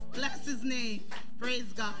his name.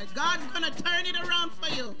 Praise God. God's going to turn it around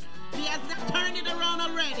for you. He has turned it around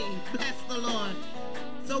already. Bless the Lord.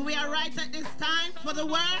 So we are right at this time for the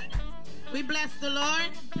word. We bless the Lord.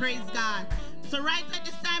 Praise God. So right at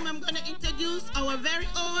this time, I'm going to introduce our very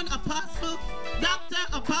own apostle, Dr.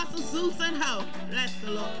 Apostle Suzanne. Bless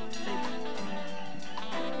the Lord.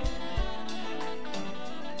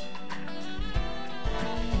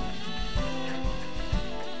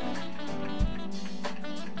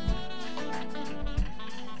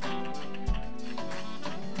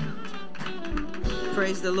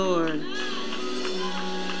 Praise the Lord.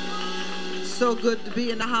 So good to be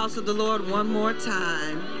in the house of the Lord one more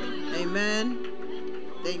time. Amen.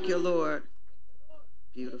 Thank you, Lord.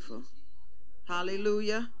 Beautiful.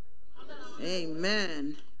 Hallelujah.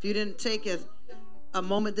 Amen. If you didn't take a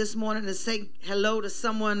moment this morning to say hello to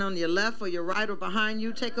someone on your left or your right or behind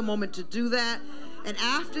you, take a moment to do that. And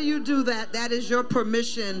after you do that, that is your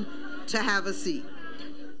permission to have a seat.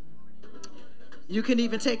 You can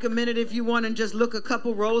even take a minute if you want and just look a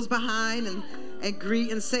couple rows behind and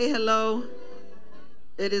greet and say hello.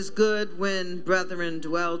 It is good when brethren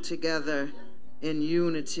dwell together in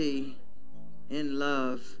unity, in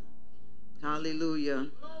love. Hallelujah.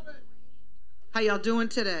 How y'all doing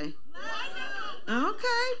today?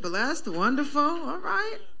 Okay, blessed, wonderful. All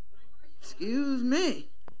right. Excuse me.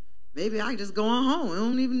 Maybe I can just go on home. I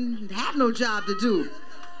don't even have no job to do.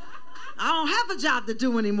 I don't have a job to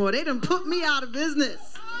do anymore. They done put me out of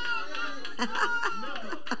business.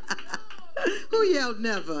 Who yelled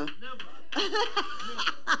never?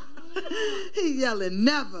 He yelling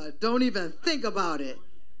never. Don't even think about it.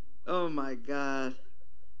 Oh my God.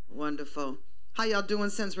 Wonderful. How y'all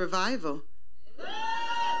doing since revival?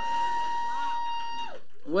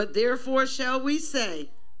 What therefore shall we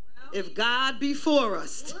say? If God be for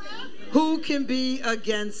us, who can be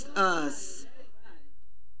against us?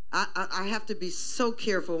 I have to be so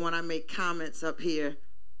careful when I make comments up here,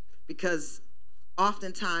 because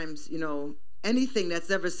oftentimes, you know, anything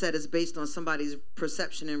that's ever said is based on somebody's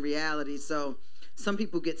perception and reality. So some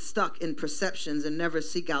people get stuck in perceptions and never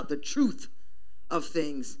seek out the truth of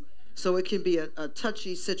things. So it can be a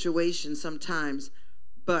touchy situation sometimes.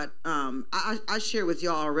 But I share with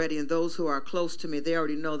y'all already, and those who are close to me, they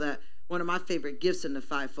already know that one of my favorite gifts in the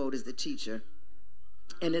fivefold is the teacher.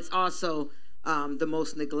 And it's also the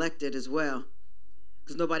most neglected as well,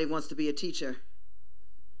 because nobody wants to be a teacher.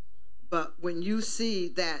 But when you see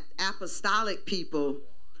that apostolic people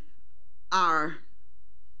are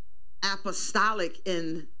apostolic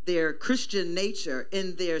in their Christian nature,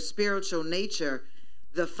 in their spiritual nature,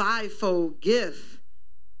 the fivefold gift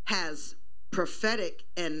has prophetic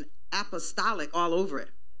and apostolic all over it.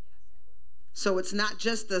 So it's not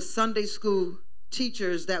just the Sunday school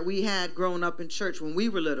teachers that we had growing up in church when we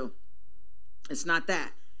were little. It's not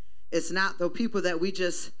that. It's not the people that we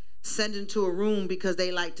just send into a room because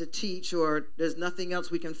they like to teach or there's nothing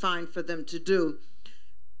else we can find for them to do.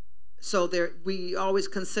 So we always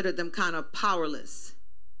considered them kind of powerless.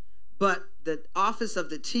 But the office of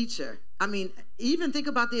the teacher, I mean, even think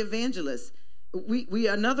about the evangelist. We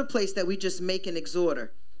another place that we just make an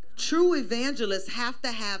exhorter. True evangelists have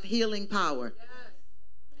to have healing power.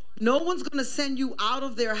 No one's going to send you out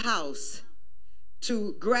of their house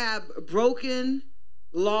to grab broken,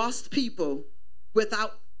 lost people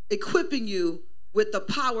without equipping you with the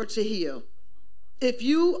power to heal. If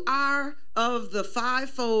you are of the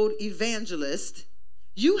fivefold evangelist,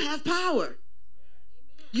 you have power.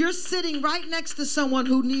 You're sitting right next to someone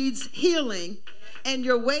who needs healing, and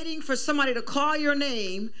you're waiting for somebody to call your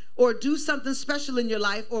name or do something special in your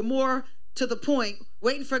life, or more to the point,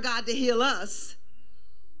 waiting for God to heal us,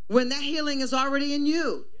 when that healing is already in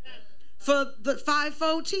you. For the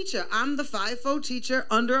fivefold teacher, I'm the fivefold teacher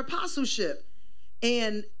under apostleship.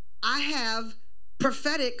 And I have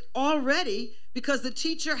prophetic already, because the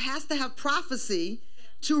teacher has to have prophecy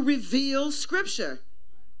to reveal scripture,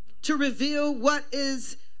 to reveal what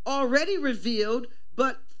is already revealed,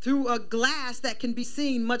 but through a glass that can be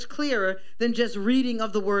seen much clearer than just reading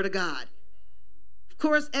of the word of God. Of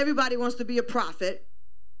course, everybody wants to be a prophet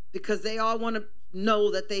because they all want to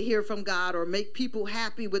know that they hear from God or make people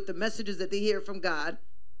happy with the messages that they hear from God.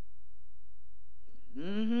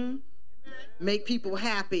 Make people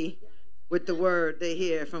happy with the word they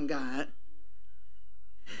hear from God.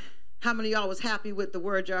 How many of y'all was happy with the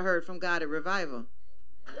word y'all heard from God at revival?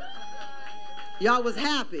 Y'all was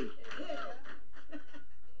happy.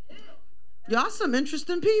 Y'all some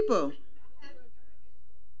interesting people.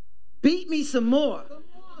 Beat me some more.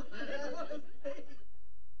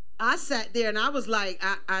 I sat there and I was like,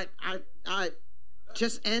 I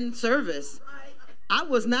just end service. I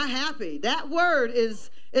was not happy. That word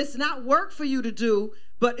is It's not work for you to do,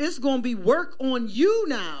 but it's going to be work on you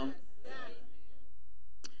now.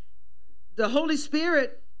 The Holy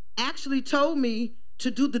Spirit actually told me to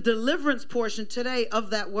do the deliverance portion today of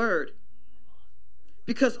that word.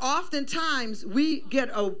 Because oftentimes we get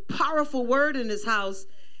a powerful word in this house,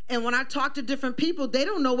 and when I talk to different people, they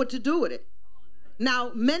don't know what to do with it.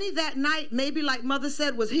 Now, many that night, maybe like Mother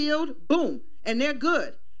said, was healed, boom, and they're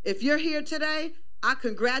good. If you're here today, I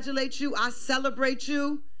congratulate you, I celebrate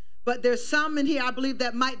you, but there's some in here, I believe,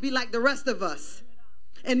 that might be like the rest of us.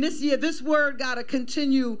 And this year, this word got to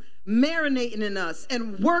continue marinating in us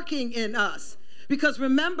and working in us. Because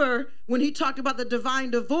remember, when he talked about the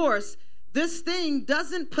divine divorce, this thing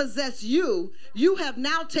doesn't possess you. You have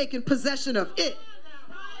now taken possession of it.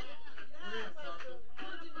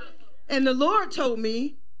 And the Lord told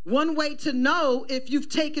me one way to know if you've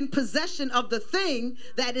taken possession of the thing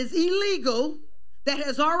that is illegal, that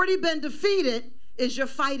has already been defeated, is you're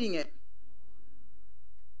fighting it.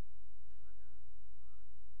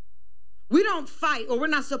 We don't fight, or we're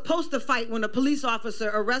not supposed to fight when a police officer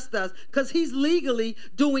arrests us because he's legally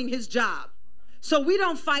doing his job. So we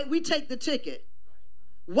don't fight, we take the ticket.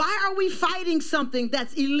 Why are we fighting something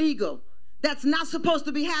that's illegal, that's not supposed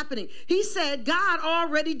to be happening? He said God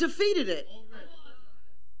already defeated it.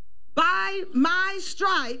 By my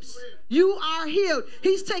stripes, you are healed.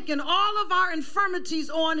 He's taken all of our infirmities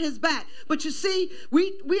on his back. But you see,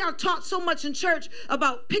 we are taught so much in church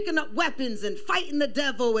about picking up weapons and fighting the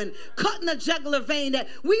devil and cutting the jugular vein that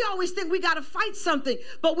we always think we got to fight something.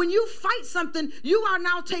 But when you fight something, you are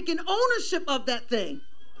now taking ownership of that thing.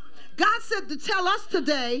 God said to tell us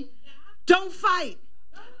today, don't fight.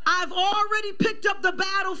 I've already picked up the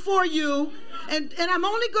battle for you, and I'm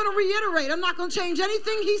only going to reiterate. I'm not going to change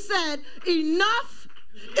anything he said. Enough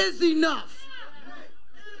is enough.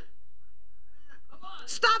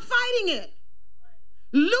 Stop fighting it.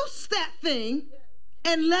 Loose that thing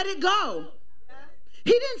and let it go.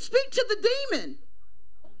 He didn't speak to the demon.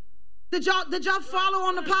 Did y'all follow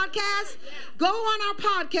on the podcast? Go on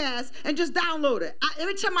our podcast and just download it.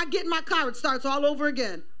 Every time I get in my car, it starts all over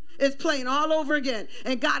again. It's playing all over again.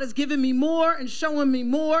 And God is giving me more and showing me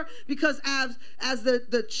more, because as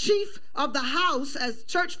the chief of the house, as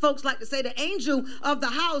church folks like to say, the angel of the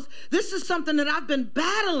house, this is something that I've been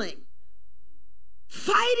battling,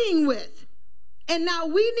 fighting with. And now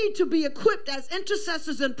we need to be equipped as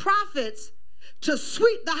intercessors and prophets to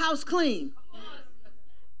sweep the house clean.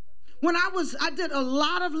 When I did a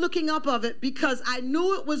lot of looking up of it because I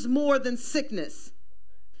knew it was more than sickness.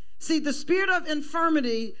 See, the spirit of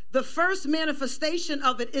infirmity, the first manifestation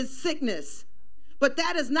of it is sickness. But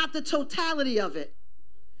that is not the totality of it.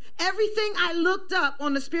 Everything I looked up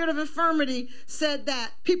on the spirit of infirmity said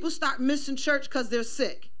that people start missing church because they're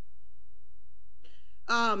sick.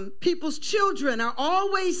 People's children are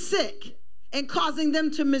always sick and causing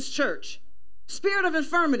them to miss church. Spirit of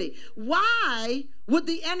infirmity. Why would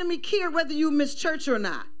the enemy care whether you miss church or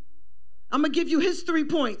not? I'm going to give you his 3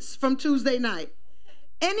 points from Tuesday night.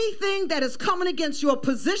 Anything that is coming against your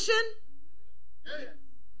position,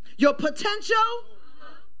 your potential,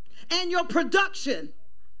 and your production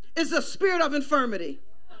is a spirit of infirmity.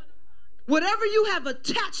 Whatever you have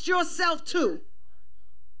attached yourself to,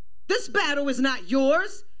 this battle is not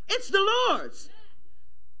yours, it's the Lord's.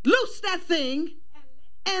 Loose that thing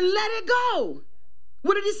and let it go.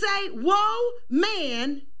 What did he say? Woe,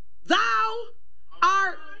 man, thou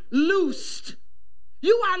art loosed.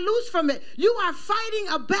 You are loose from it. You are fighting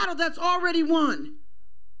a battle that's already won.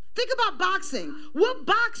 Think about boxing. What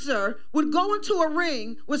boxer would go into a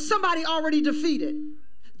ring with somebody already defeated?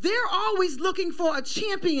 They're always looking for a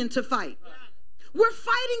champion to fight. We're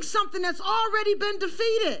fighting something that's already been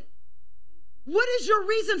defeated. What is your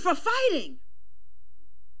reason for fighting?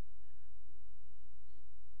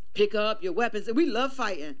 Pick up your weapons. We love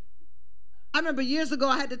fighting. I remember years ago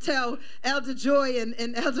I had to tell Elder Joy and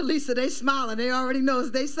Elder Lisa, they smiling. They already know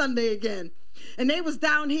it's their Sunday again. And they was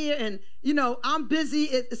down here, and, you know, I'm busy.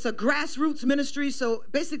 It's a grassroots ministry, so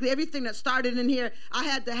basically everything that started in here, I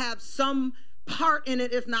had to have some part in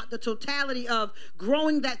it, if not the totality of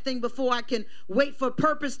growing that thing before I can wait for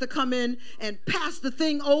purpose to come in and pass the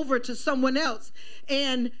thing over to someone else.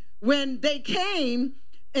 And when they came,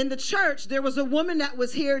 in the church, there was a woman that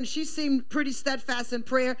was here, and she seemed pretty steadfast in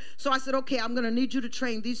prayer. So I said, okay, I'm going to need you to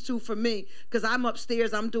train these two for me, because I'm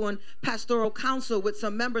upstairs. I'm doing pastoral counsel with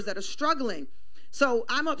some members that are struggling. So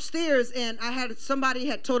I'm upstairs, and somebody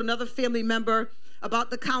had told another family member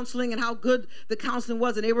about the counseling and how good the counseling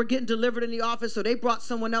was, and they were getting delivered in the office, so they brought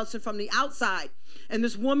someone else in from the outside. And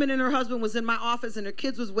this woman and her husband was in my office, and their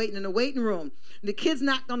kids was waiting in the waiting room. And the kids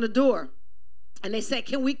knocked on the door, and they said,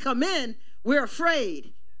 can we come in? We're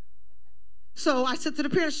afraid. So I said to the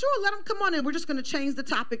parents, sure, let them come on in. We're just going to change the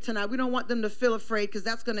topic tonight. We don't want them to feel afraid because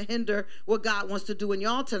that's going to hinder what God wants to do in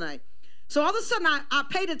y'all tonight. So all of a sudden, I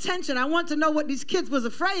paid attention. I wanted to know what these kids was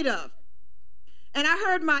afraid of. And I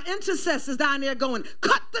heard my intercessors down there going,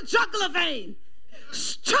 cut the jugular vein.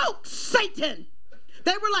 Choke Satan.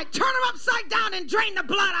 They were like, turn him upside down and drain the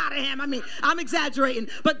blood out of him. I mean, I'm exaggerating.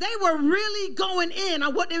 But they were really going in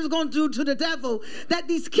on what they was going to do to the devil. That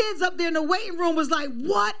these kids up there in the waiting room was like,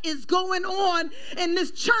 what is going on in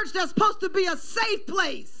this church that's supposed to be a safe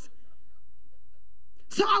place?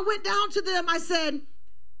 So I went down to them. I said,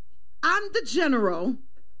 I'm the general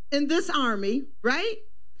in this army, right?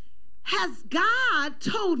 Has God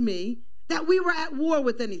told me that we were at war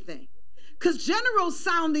with anything? Because generals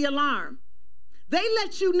sound the alarm. They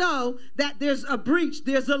let you know that there's a breach,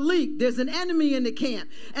 there's a leak, there's an enemy in the camp.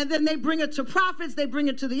 And then they bring it to prophets, they bring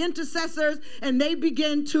it to the intercessors, and they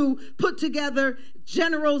begin to put together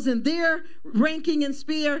generals in their ranking and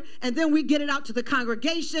spear, and then we get it out to the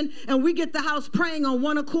congregation, and we get the house praying on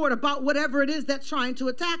one accord about whatever it is that's trying to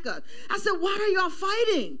attack us. I said, why are y'all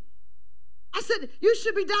fighting? I said, you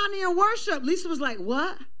should be down there in worship. Lisa was like,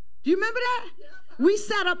 what? Do you remember that? We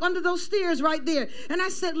sat up under those stairs right there. And I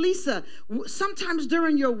said, Lisa, sometimes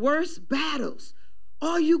during your worst battles,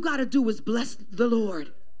 all you got to do is bless the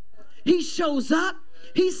Lord. He shows up.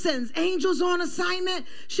 He sends angels on assignment.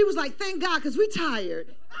 She was like, thank God, because we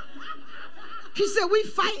tired. She said, we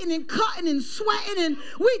fighting and cutting and sweating and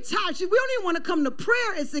we tired. We don't even want to come to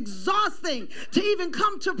prayer. It's exhausting to even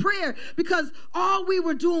come to prayer because all we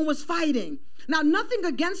were doing was fighting. Now, nothing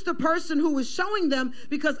against the person who was showing them,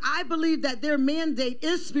 because I believe that their mandate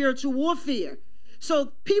is spiritual warfare.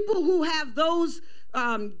 So people who have those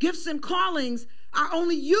gifts and callings are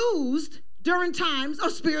only used during times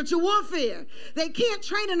of spiritual warfare. They can't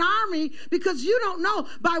train an army because you don't know.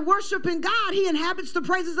 By worshiping God, he inhabits the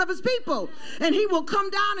praises of his people. And he will come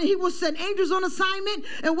down and he will send angels on assignment.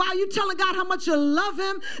 And while you're telling God how much you love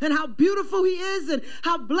him and how beautiful he is and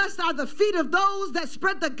how blessed are the feet of those that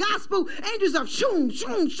spread the gospel, angels are shoom,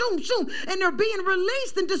 shoom, shoom, shoom. And they're being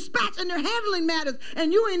released and dispatched and they're handling matters.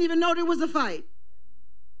 And you ain't even know there was a fight.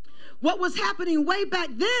 What was happening way back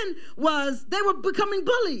then was they were becoming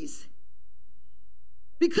bullies.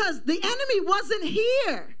 Because the enemy wasn't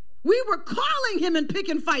here. We were calling him and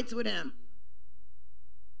picking fights with him.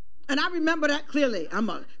 And I remember that clearly. I'm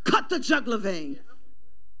going to cut the jugular vein.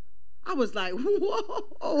 I was like,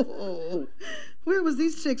 whoa. Where was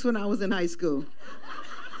these chicks when I was in high school?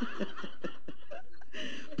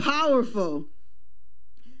 Powerful.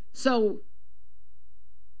 So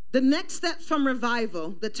the next step from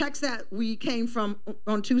revival, the text that we came from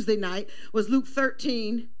on Tuesday night was Luke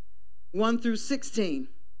 13, 1 through 16.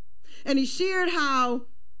 And he shared how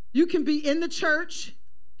you can be in the church,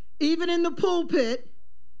 even in the pulpit,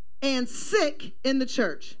 and sick in the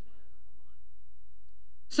church.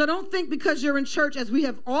 So don't think because you're in church, as we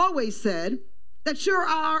have always said, that you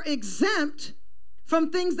are exempt from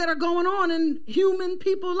things that are going on in human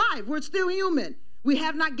people's life. We're still human. We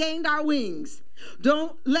have not gained our wings.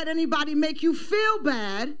 Don't let anybody make you feel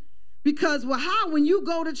bad because, well, how when you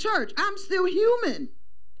go to church? I'm still human.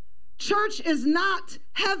 Church is not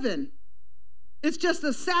heaven. It's just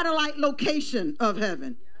a satellite location of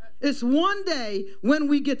heaven. It's one day when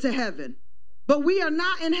we get to heaven. But we are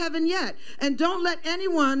not in heaven yet. And don't let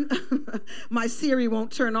anyone, my Siri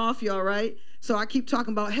won't turn off, y'all, right? So I keep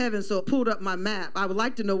talking about heaven, so it pulled up my map. I would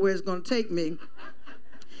like to know where it's going to take me.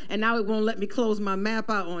 And now it won't let me close my map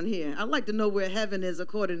out on here. I'd like to know where heaven is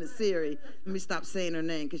according to Siri. Let me stop saying her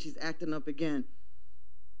name because she's acting up again.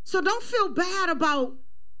 So don't feel bad about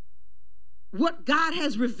what God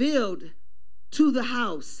has revealed to the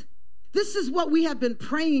house. This is what we have been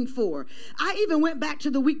praying for. I even went back to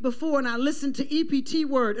the week before and I listened to EPT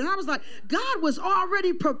word and I was like, God was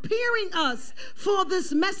already preparing us for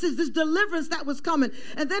this message, this deliverance that was coming.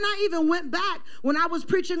 And then I even went back when I was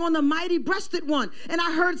preaching on the mighty breasted one and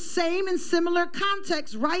I heard same and similar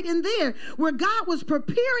context right in there where God was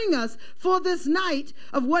preparing us for this night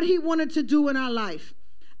of what he wanted to do in our life.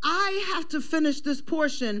 I have to finish this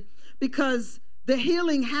portion because the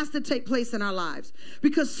healing has to take place in our lives.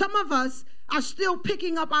 Because some of us are still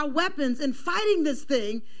picking up our weapons and fighting this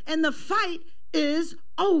thing, and the fight is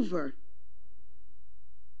over.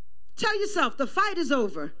 Tell yourself, the fight is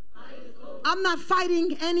over. I'm not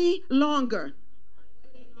fighting any longer.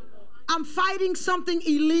 I'm fighting something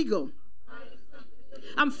illegal.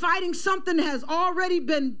 I'm fighting something that has already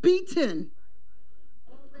been beaten.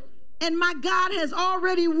 And my God has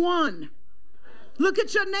already won. Look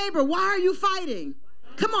at your neighbor. Why are you fighting?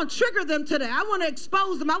 Come on, trigger them today. I want to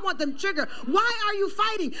expose them. I want them triggered. Why are you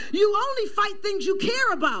fighting? You only fight things you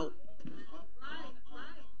care about.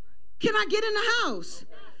 Can I get in the house?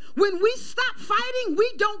 When we stop fighting,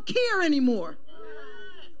 we don't care anymore.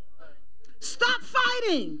 Stop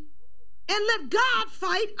fighting and let God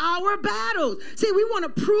fight our battles. See, we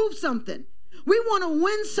want to prove something. We want to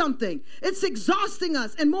win something. It's exhausting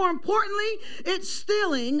us. And more importantly, it's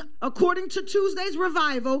stealing, according to Tuesday's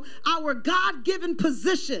revival, our God-given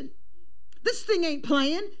position. This thing ain't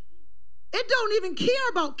playing. It don't even care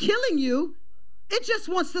about killing you. It just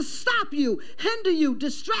wants to stop you, hinder you,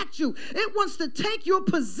 distract you. It wants to take your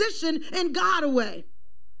position in God away.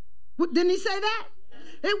 Didn't he say that?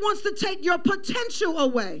 It wants to take your potential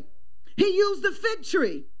away. He used the fig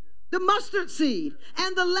tree, the mustard seed,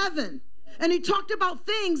 and the leaven. And he talked about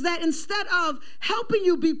things that instead of helping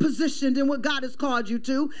you be positioned in what God has called you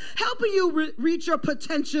to, helping you reach your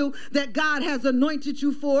potential that God has anointed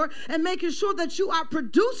you for, and making sure that you are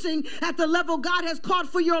producing at the level God has called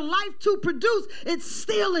for your life to produce, it's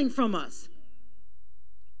stealing from us.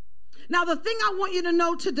 Now, the thing I want you to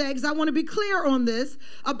know today, because I want to be clear on this,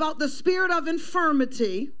 about the spirit of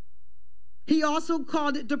infirmity, he also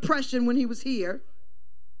called it depression when he was here.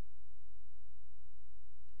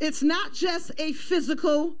 It's not just a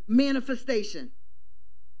physical manifestation.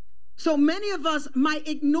 So many of us might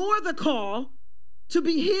ignore the call to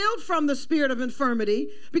be healed from the spirit of infirmity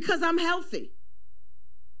because I'm healthy.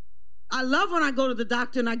 I love when I go to the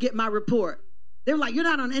doctor and I get my report. They're like, you're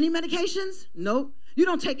not on any medications? Nope. You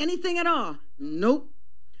don't take anything at all? Nope.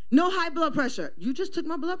 No high blood pressure? You just took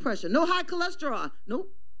my blood pressure. No high cholesterol?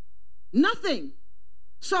 Nope. Nothing.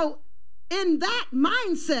 So in that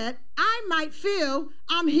mindset, I might feel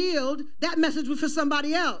I'm healed. That message was for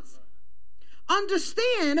somebody else.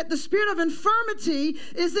 Understand that the spirit of infirmity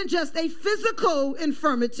isn't just a physical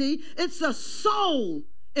infirmity, it's a soul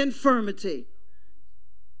infirmity.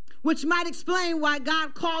 Which might explain why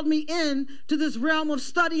God called me in to this realm of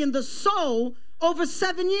studying the soul over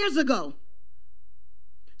 7 years ago.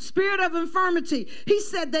 Spirit of infirmity. He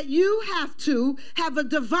said that you have to have a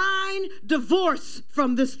divine divorce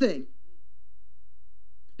from this thing.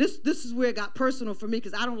 This is where it got personal for me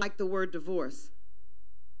because I don't like the word divorce.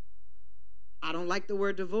 I don't like the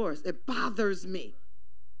word divorce. It bothers me.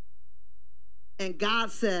 And God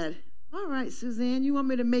said, all right, Suzanne, you want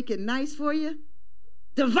me to make it nice for you?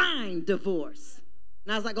 Divine divorce.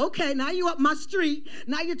 And I was like, okay, now you up my street.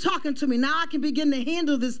 Now you're talking to me. Now I can begin to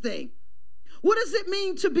handle this thing. What does it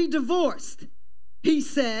mean to be divorced? He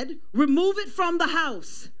said, remove it from the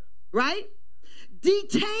house, right?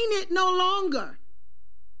 Detain it no longer.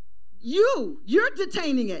 You're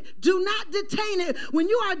detaining it. Do not detain it. When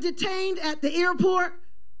you are detained at the airport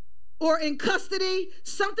or in custody,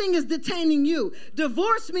 something is detaining you.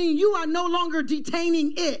 Divorce means you are no longer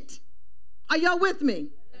detaining it. Are y'all with me?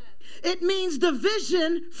 Yes. It means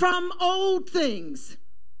division from old things.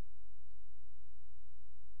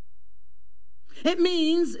 It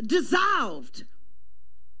means dissolved.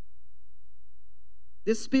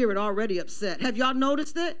 This spirit already upset. Have y'all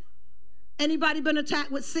noticed it? Anybody been attacked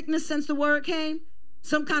with sickness since the word came?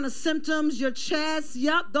 Some kind of symptoms, your chest,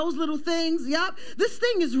 yup, those little things, yup. This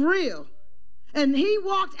thing is real. And he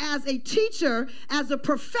walked as a teacher, as a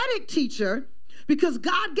prophetic teacher, because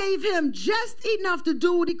God gave him just enough to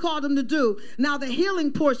do what he called him to do. Now the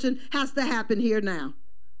healing portion has to happen here now.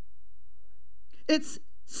 It's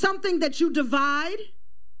something that you divide,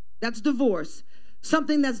 that's divorce.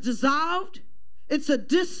 Something that's dissolved, it's a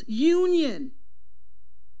disunion.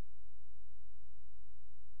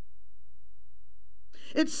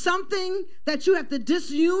 It's something that you have to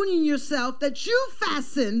disunion yourself, that you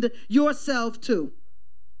fastened yourself to.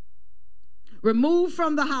 Remove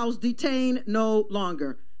from the house, detain no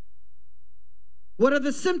longer. What are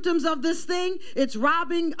the symptoms of this thing? It's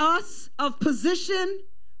robbing us of position,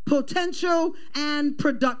 potential, and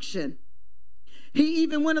production. He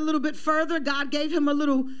even went a little bit further. God gave him a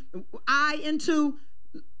little eye into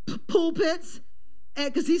pulpits.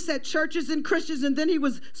 Because he said churches and Christians, and then he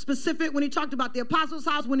was specific when he talked about the apostles'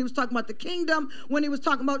 house, when he was talking about the kingdom, when he was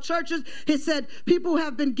talking about churches. He said people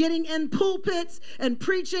have been getting in pulpits and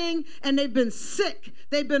preaching, and they've been sick.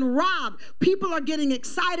 They've been robbed. People are getting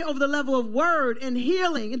excited over the level of word and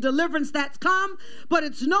healing and deliverance that's come, but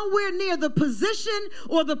it's nowhere near the position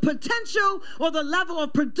or the potential or the level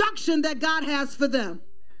of production that God has for them.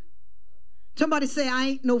 Somebody say, I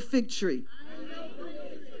ain't no fig tree.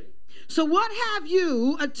 So what have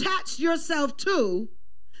you attached yourself to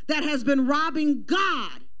that has been robbing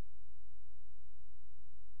God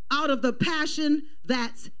out of the passion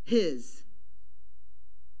that's his?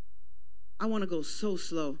 I want to go so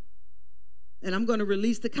slow. And I'm going to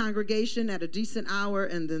release the congregation at a decent hour,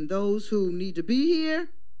 and then those who need to be here,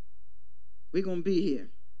 we're going to be here.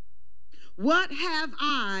 What have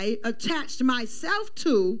I attached myself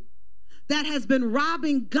to that has been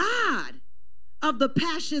robbing God of the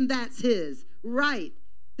passion that's his? Right.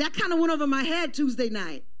 That kind of went over my head Tuesday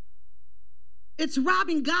night. It's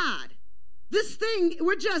robbing God. This thing,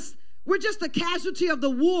 we're just a casualty of the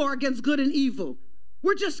war against good and evil.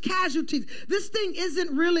 We're just casualties. This thing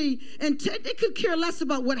isn't really, and it could care less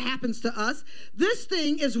about what happens to us. This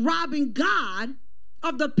thing is robbing God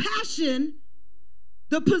of the passion,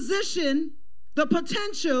 the position, the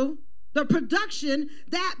potential, the production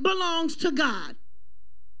that belongs to God.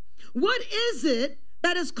 What is it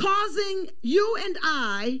that is causing you and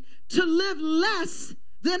I to live less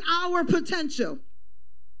than our potential?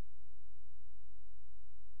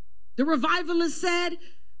 The revivalist said,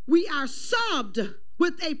 we are subbed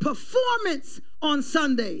with a performance on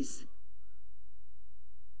Sundays.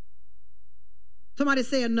 Somebody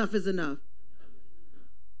say enough is enough.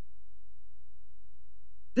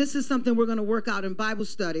 This is something we're going to work out in Bible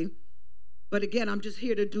study. But again, I'm just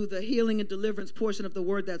here to do the healing and deliverance portion of the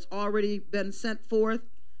word that's already been sent forth.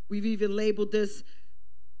 We've even labeled this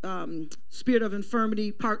Spirit of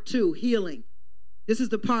Infirmity Part 2, healing. This is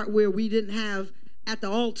the part where we didn't have at the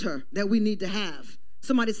altar that we need to have.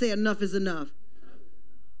 Somebody say enough is enough.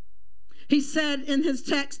 He said in his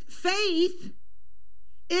text, faith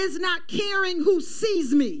is not caring who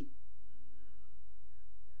sees me.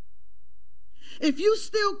 If you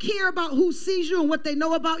still care about who sees you and what they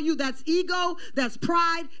know about you, that's ego, that's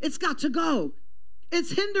pride. It's got to go.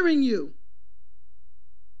 It's hindering you.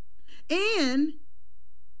 And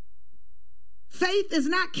faith is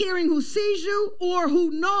not caring who sees you or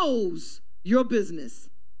who knows your business.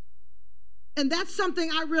 And that's something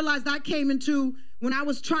I realized I came into when I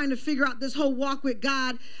was trying to figure out this whole walk with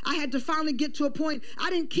God. I had to finally get to a point. I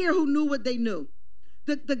didn't care who knew what they knew.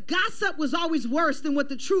 The gossip was always worse than what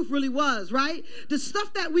the truth really was, right? The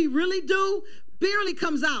stuff that we really do barely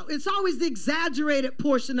comes out. It's always the exaggerated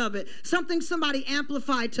portion of it. Something somebody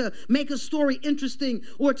amplified to make a story interesting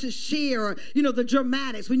or to share, or, the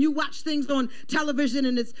dramatics. When you watch things on television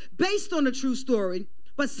and it's based on a true story,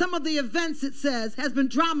 but some of the events, it says, has been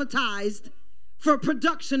dramatized for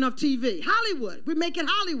production of TV. Hollywood. We make it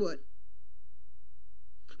Hollywood.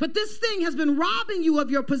 But this thing has been robbing you of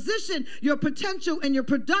your position, your potential, and your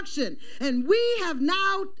production. And we have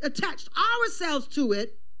now attached ourselves to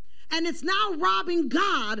it, and it's now robbing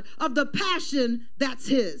God of the passion that's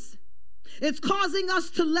his. It's causing us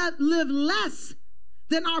to live less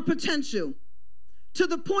than our potential, to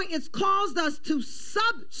the point it's caused us to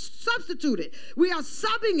substitute it. We are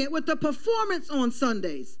subbing it with the performance on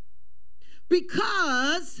Sundays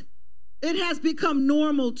because it has become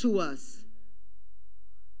normal to us.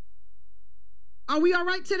 Are we all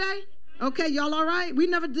right today? Okay, y'all all right? We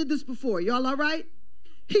never did this before. Y'all all right?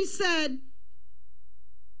 He said,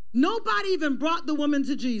 nobody even brought the woman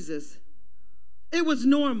to Jesus. It was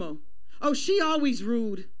normal. Oh, she always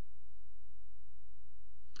rude.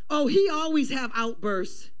 Oh, he always have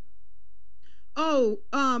outbursts. Oh,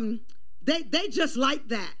 they just like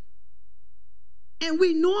that. And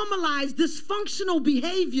we normalize dysfunctional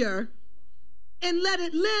behavior and let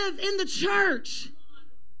it live in the church.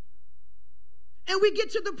 And we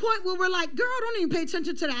get to the point where we're like, girl, don't even pay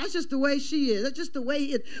attention to that. That's just the way she is. That's just the way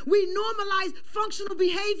it is. We normalize functional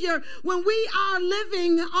behavior when we are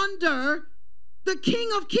living under the King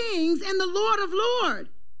of Kings and the Lord of Lords,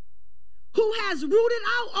 who has rooted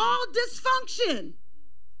out all dysfunction.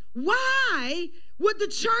 Why would the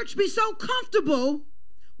church be so comfortable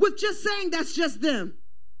with just saying that's just them?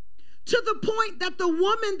 To the point that the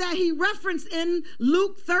woman that he referenced in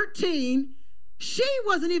Luke 13, she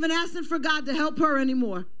wasn't even asking for God to help her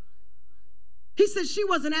anymore. He said she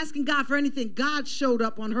wasn't asking God for anything. God showed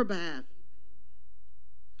up on her behalf.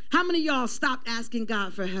 How many of y'all stopped asking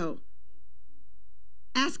God for help?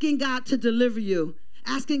 Asking God to deliver you.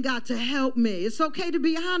 Asking God to help me. It's okay to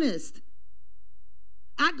be honest.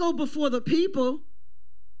 I go before the people.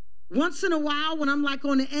 Once in a while, when I'm like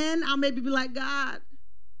on the end, I'll maybe be like, God,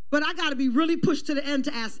 but I got to be really pushed to the end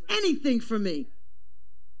to ask anything for me.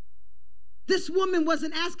 This woman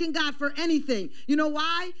wasn't asking God for anything. You know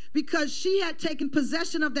why? Because she had taken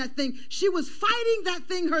possession of that thing. She was fighting that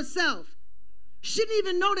thing herself. She didn't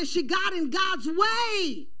even know that she got in God's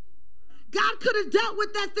way. God could have dealt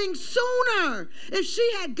with that thing sooner if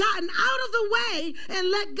she had gotten out of the way and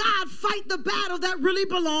let God fight the battle that really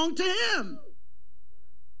belonged to him.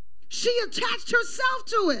 She attached herself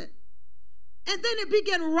to it. And then it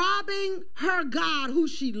began robbing her God, who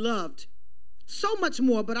she loved. So much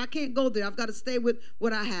more, but I can't go there. I've got to stay with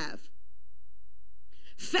what I have.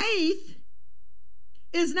 Faith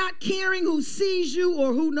is not caring who sees you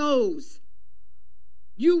or who knows.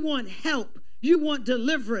 You want help. You want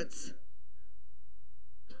deliverance.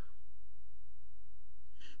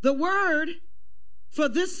 The word for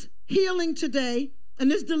this healing today and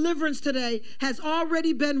this deliverance today has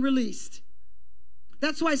already been released.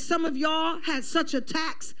 That's why some of y'all had such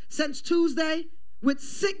attacks since Tuesday with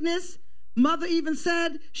sickness. Mother even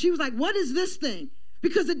said, she was like, what is this thing?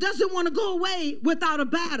 Because it doesn't want to go away without a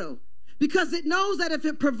battle. Because it knows that if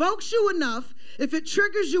it provokes you enough, if it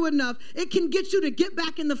triggers you enough, it can get you to get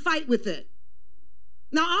back in the fight with it.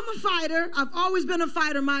 Now, I'm a fighter. I've always been a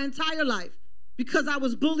fighter my entire life because I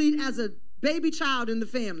was bullied as a baby child in the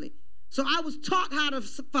family. So I was taught how to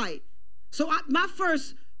fight. So my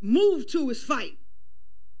first move to is fight.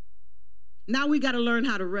 Now we got to learn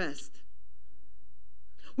how to rest.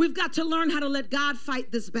 We've got to learn how to let God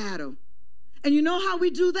fight this battle. And you know how we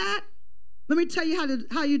do that? Let me tell you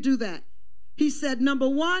how you do that. He said, number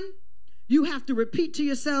one, you have to repeat to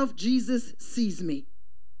yourself, Jesus sees me.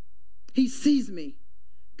 He sees me.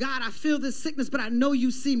 God, I feel this sickness, but I know you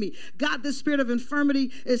see me. God, this spirit of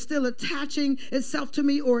infirmity is still attaching itself to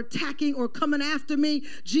me or attacking or coming after me.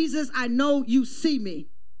 Jesus, I know you see me.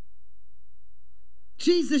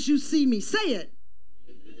 Jesus, you see me. Say it.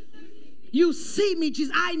 You see me,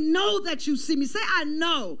 Jesus. I know that you see me. Say, I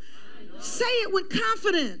know. Say it with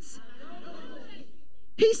confidence.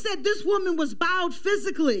 He said this woman was bowed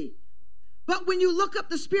physically. But when you look up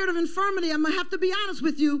the spirit of infirmity, I'm going to have to be honest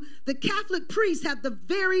with you, the Catholic priests have the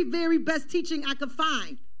very, very best teaching I could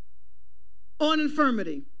find on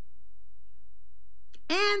infirmity.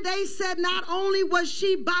 And they said not only was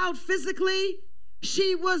she bowed physically,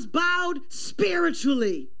 she was bowed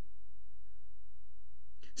spiritually.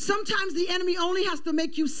 Sometimes the enemy only has to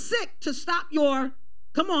make you sick to stop your,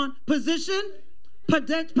 come on, position,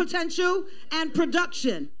 potential, and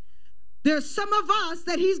production. There's some of us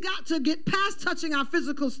that he's got to get past touching our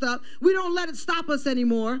physical stuff. We don't let it stop us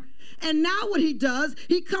anymore. And now what he does,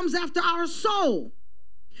 he comes after our soul.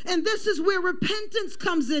 And this is where repentance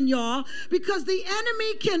comes in, y'all, because the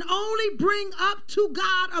enemy can only bring up to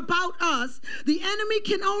God about us. The enemy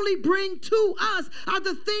can only bring to us are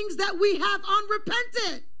the things that we have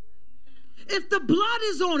unrepented. If the blood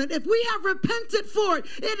is on it, if we have repented for it,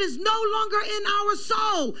 it is no longer in our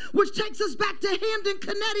soul, which takes us back to Hamden,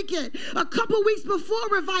 Connecticut. A couple weeks before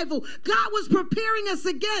revival, God was preparing us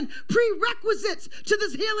again, prerequisites to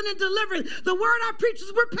this healing and deliverance. The word I preach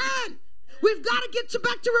is repent. We've got to get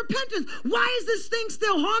back to repentance. Why is this thing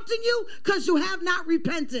still haunting you? Because you have not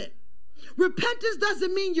repented. Repentance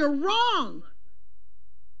doesn't mean you're wrong.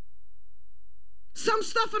 Some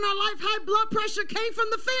stuff in our life, high blood pressure, came from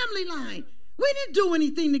the family line. We didn't do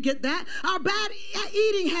anything to get that. Our bad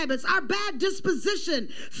eating habits, our bad disposition,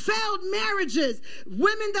 failed marriages,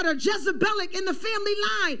 women that are Jezebelic in the family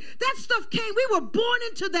line. That stuff came. We were born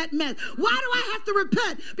into that mess. Why do I have to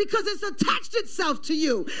repent? Because it's attached itself to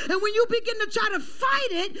you. And when you begin to try to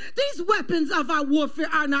fight it, these weapons of our warfare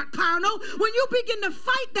are not carnal. When you begin to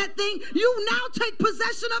fight that thing, you now take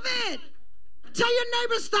possession of it. Tell your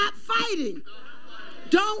neighbor, stop fighting.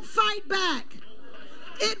 Don't fight back.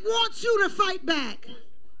 It wants you to fight back.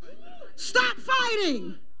 Stop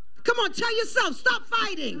fighting. Come on, tell yourself, stop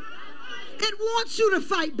fighting. It wants you to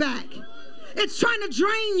fight back. It's trying to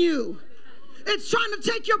drain you. It's trying to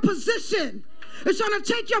take your position. It's trying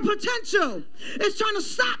to take your potential. It's trying to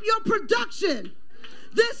stop your production.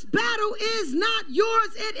 This battle is not yours.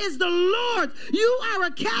 It is the Lord's. You are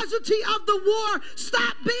a casualty of the war.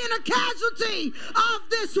 Stop being a casualty of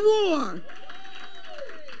this war.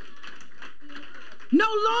 No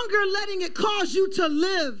longer letting it cause you to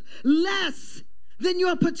live less than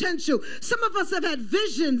your potential. Some of us have had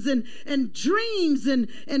visions and dreams and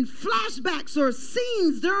flashbacks or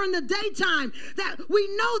scenes during the daytime that we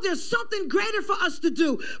know there's something greater for us to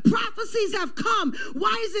do. Prophecies have come.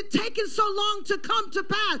 Why is it taking so long to come to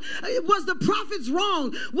pass? Was the prophets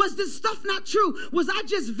wrong? Was this stuff not true? Was I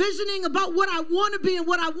just visioning about what I want to be and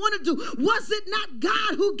what I want to do? Was it not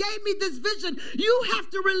God who gave me this vision? You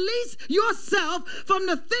have to release yourself from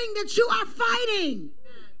the thing that you are fighting.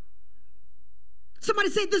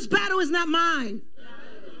 Somebody say, this battle is not mine.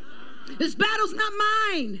 This battle's not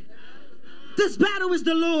mine. This battle is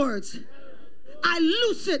the Lord's. I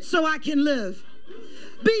loose it so I can live.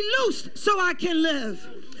 Be loosed so I can live.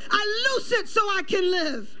 I loose it so I can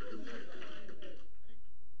live.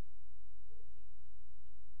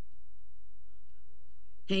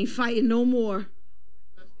 Ain't fighting no more.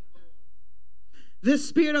 This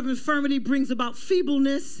spirit of infirmity brings about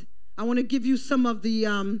feebleness. I want to give you some of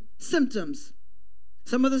the symptoms.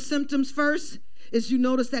 Some of the symptoms first is you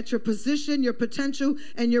notice that your position, your potential,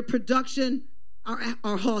 and your production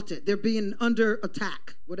are halted. They're being under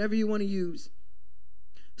attack, whatever you want to use.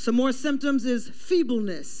 Some more symptoms is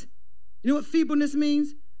feebleness. You know what feebleness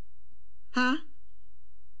means? Huh?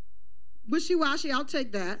 Wishy-washy, I'll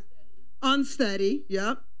take that. Unsteady,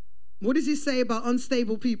 yep. What does he say about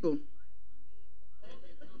unstable people?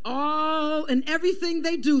 All and everything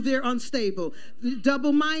they do, they're unstable.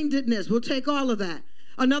 Double-mindedness, we'll take all of that.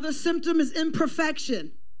 Another symptom is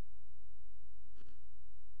imperfection.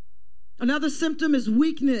 Another symptom is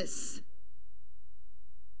weakness.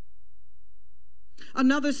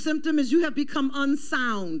 Another symptom is you have become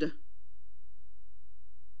unsound.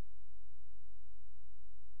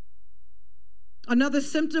 Another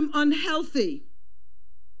symptom, unhealthy.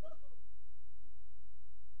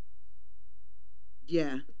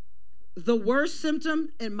 Yeah. The worst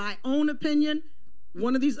symptom, in my own opinion,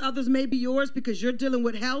 one of these others may be yours because you're dealing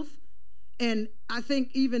with health. And I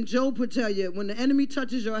think even Job would tell you, when the enemy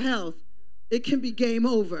touches your health, it can be game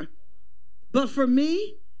over. But for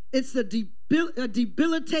me, it's a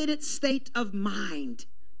debilitated state of mind.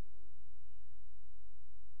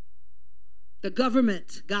 The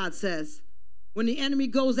government, God says, when the enemy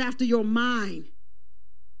goes after your mind.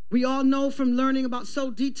 We all know from learning about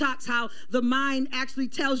Soul Detox how the mind actually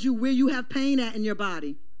tells you where you have pain at in your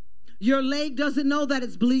body. Your leg doesn't know that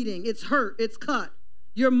it's bleeding, it's hurt, it's cut.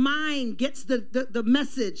 Your mind gets the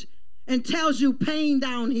message and tells you pain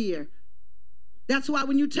down here. That's why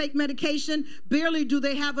when you take medication, barely do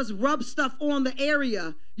they have us rub stuff on the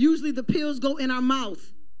area. Usually the pills go in our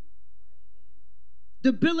mouth.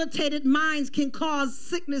 Debilitated minds can cause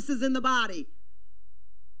sicknesses in the body.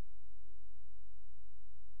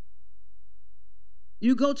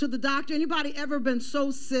 You go to the doctor. Anybody ever been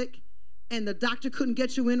so sick and the doctor couldn't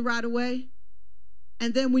get you in right away?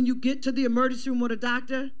 And then when you get to the emergency room with a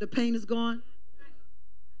doctor, the pain is gone?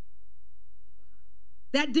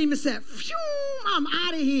 That demon said, phew, I'm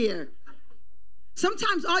out of here.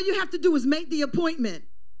 Sometimes all you have to do is make the appointment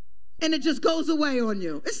and it just goes away on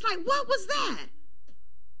you. It's like, what was that?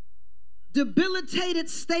 Debilitated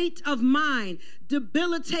state of mind,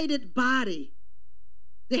 debilitated body.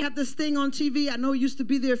 They have this thing on TV. I know it used to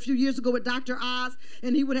be there a few years ago with Dr. Oz,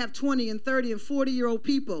 and he would have 20 and 30 and 40-year-old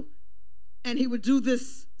people. And he would do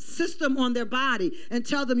this system on their body and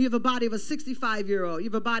tell them you have a body of a 65-year-old, you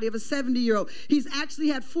have a body of a 70-year-old. He's actually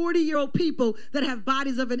had 40-year-old people that have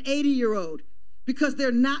bodies of an 80-year-old because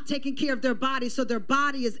they're not taking care of their body, so their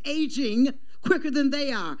body is aging quicker than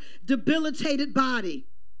they are. Debilitated body.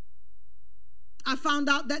 I found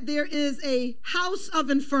out that there is a house of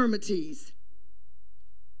infirmities.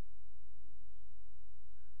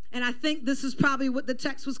 And I think this is probably what the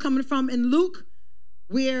text was coming from in Luke,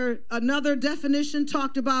 where another definition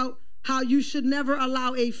talked about how you should never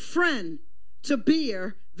allow a friend to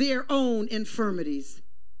bear their own infirmities.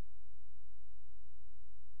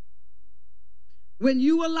 When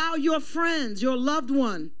you allow your friends, your loved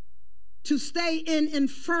one, to stay in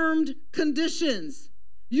infirmed conditions,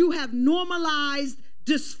 you have normalized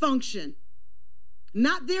dysfunction.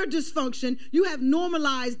 Not their dysfunction, you have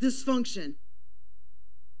normalized dysfunction.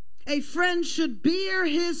 A friend should bear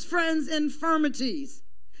his friend's infirmities.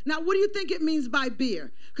 Now, what do you think it means by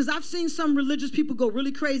bear? Because I've seen some religious people go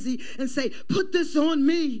really crazy and say, put this on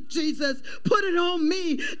me, Jesus. Put it on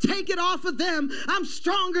me. Take it off of them. I'm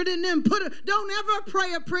stronger than them. Don't ever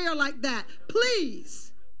pray a prayer like that.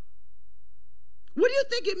 Please. What do you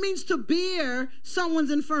think it means to bear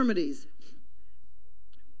someone's infirmities?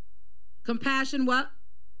 Compassion, what?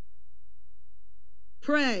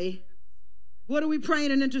 Pray. What are we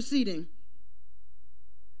praying and interceding?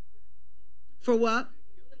 For what?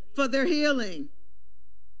 For their healing.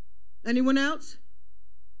 Anyone else?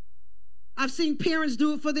 I've seen parents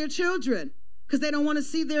do it for their children because they don't want to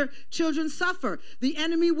see their children suffer. The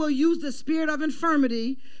enemy will use the spirit of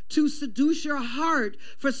infirmity to seduce your heart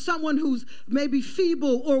for someone who's maybe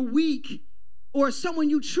feeble or weak or someone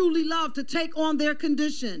you truly love to take on their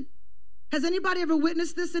condition. Has anybody ever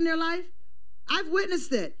witnessed this in their life? I've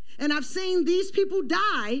witnessed it. And I've seen these people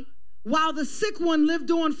die while the sick one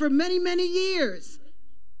lived on for many, many years.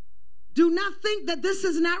 Do not think that this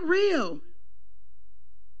is not real.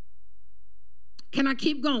 Can I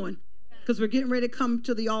keep going? Because we're getting ready to come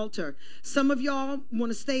to the altar. Some of y'all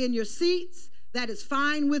want to stay in your seats. That is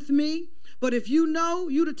fine with me. But if you know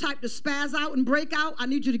you the type to spaz out and break out, I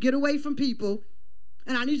need you to get away from people.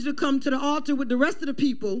 And I need you to come to the altar with the rest of the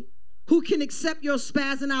people who can accept your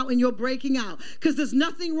spazzing out and your breaking out. Because there's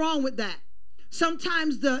nothing wrong with that.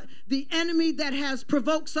 Sometimes the enemy that has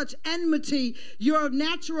provoked such enmity, your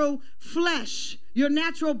natural flesh, your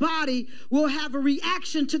natural body will have a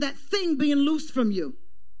reaction to that thing being loosed from you.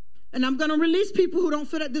 And I'm going to release people who don't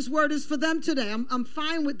feel that this word is for them today. I'm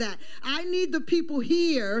fine with that. I need the people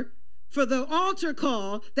here for the altar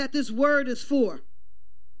call that this word is for.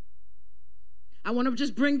 I want to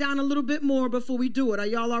just bring down a little bit more before we do it. Are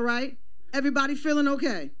y'all all right? Everybody feeling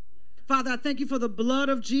okay? Father, I thank you for the blood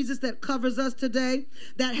of Jesus that covers us today,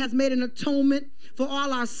 that has made an atonement for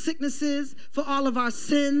all our sicknesses, for all of our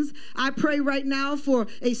sins. I pray right now for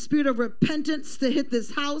a spirit of repentance to hit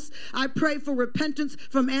this house. I pray for repentance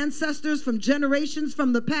from ancestors, from generations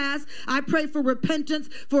from the past. I pray for repentance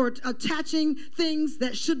for attaching things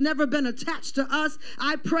that should never been attached to us.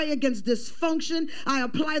 I pray against dysfunction. I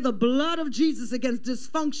apply the blood of Jesus against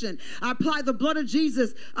dysfunction. I apply the blood of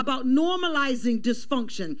Jesus about normalizing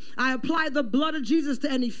dysfunction. I apply the blood of Jesus to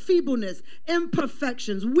any feebleness,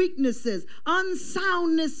 imperfections, weaknesses,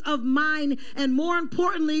 unsoundness of mind, and more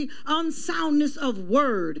importantly, unsoundness of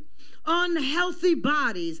word. Unhealthy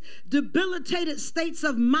bodies, debilitated states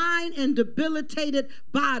of mind, and debilitated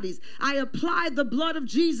bodies. I apply the blood of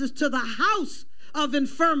Jesus to the house of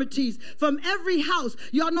infirmities. From every house,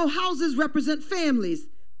 y'all know houses represent families,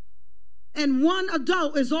 and one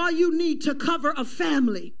adult is all you need to cover a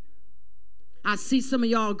family. I see some of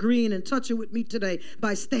y'all agreeing and touching with me today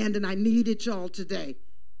by standing. I needed y'all today.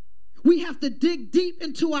 We have to dig deep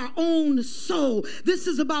into our own soul. This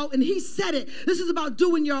is about, and he said it, this is about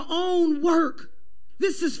doing your own work.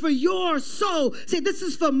 This is for your soul. Say, this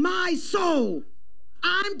is for my soul.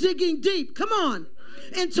 I'm digging deep, come on,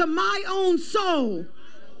 into my own soul.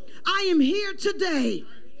 I am here today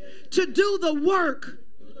to do the work.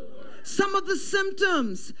 Some of the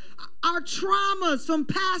symptoms are traumas from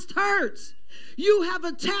past hurts. You have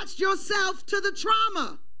attached yourself to the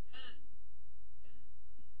trauma.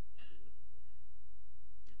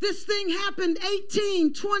 This thing happened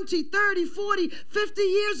 18, 20, 30, 40, 50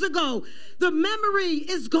 years ago. The memory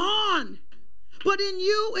is gone. But in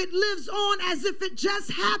you, it lives on as if it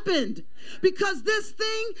just happened. Because this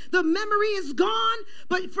thing, the memory is gone,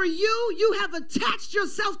 but for you, you have attached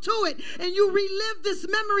yourself to it, and you relive this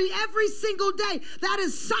memory every single day. That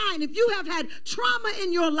is sign. If you have had trauma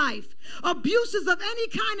in your life, abuses of any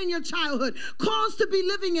kind in your childhood, cause to be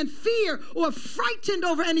living in fear or frightened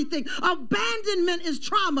over anything, abandonment is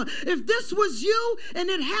trauma. If this was you and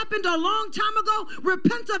it happened a long time ago,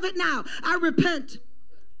 repent of it now. I repent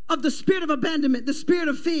of the spirit of abandonment, the spirit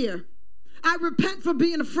of fear. I repent for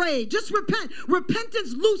being afraid. Just repent.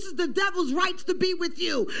 Repentance looses the devil's rights to be with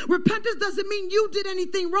you. Repentance doesn't mean you did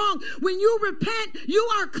anything wrong. When you repent, you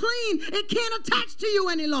are clean. It can't attach to you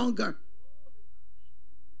any longer.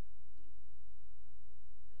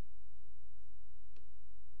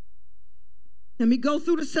 Let me go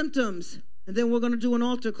through the symptoms, and then we're going to do an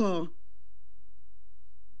altar call.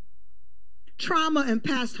 Trauma and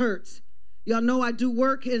past hurts. Y'all know I do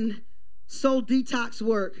work in soul detox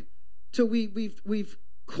work. So we've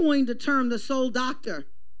coined the term the soul doctor.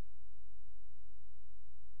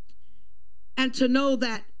 And to know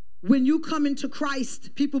that when you come into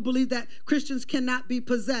Christ, people believe that Christians cannot be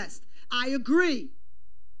possessed. I agree.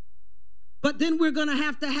 But then we're going to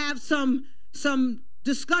have some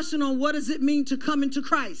discussion on what does it mean to come into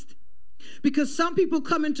Christ. Because some people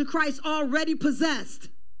come into Christ already possessed.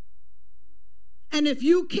 And if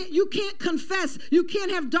you can't confess, you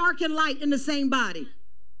can't have dark and light in the same body.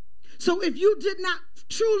 So if you did not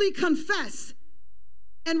truly confess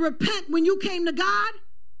and repent when you came to God,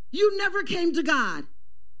 you never came to God.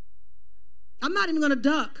 I'm not even going to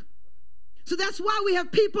duck. So that's why we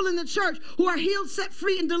have people in the church who are healed, set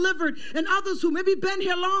free, and delivered, and others who maybe been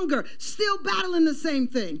here longer, still battling the same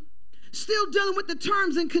thing, still dealing with the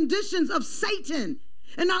terms and conditions of Satan,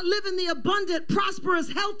 and not living the abundant,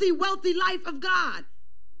 prosperous, healthy, wealthy life of God.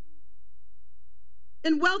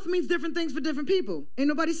 And wealth means different things for different people. Ain't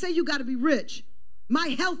nobody say you got to be rich. My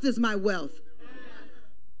health is my wealth.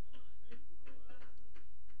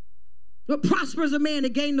 What prospers a man to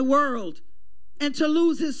gain the world and to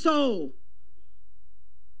lose his soul?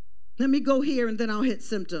 Let me go here and then I'll hit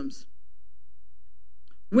symptoms.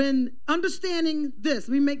 When understanding this,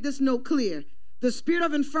 let me make this note clear. The spirit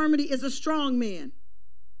of infirmity is a strong man.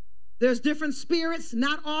 There's different spirits.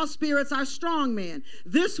 Not all spirits are strong man.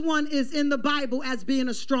 This one is in the Bible as being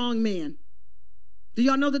a strong man. Do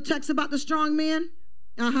y'all know the text about the strong man?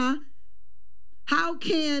 How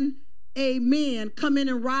can a man come in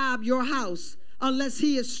and rob your house unless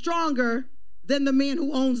he is stronger than the man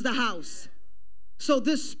who owns the house? So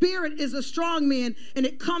this spirit is a strong man, and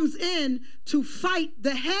it comes in to fight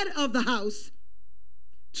the head of the house,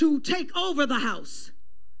 to take over the house.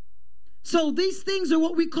 So these things are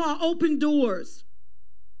what we call open doors.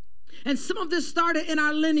 And some of this started in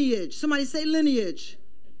our lineage. Somebody say lineage.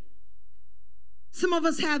 Some of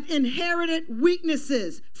us have inherited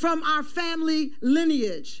weaknesses from our family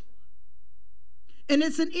lineage. And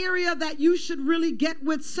it's an area that you should really get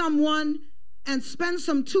with someone and spend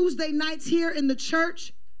some Tuesday nights here in the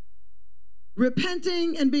church,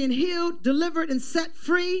 repenting and being healed, delivered, and set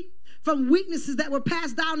free from weaknesses that were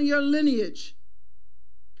passed down in your lineage.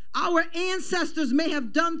 Our ancestors may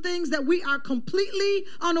have done things that we are completely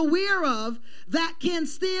unaware of that can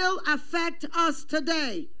still affect us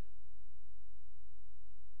today.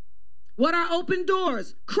 What are open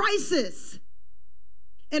doors? Crisis.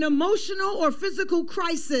 An emotional or physical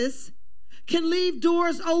crisis can leave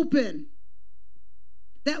doors open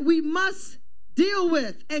that we must deal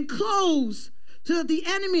with and close so that the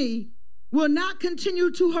enemy will not continue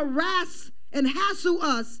to harass and hassle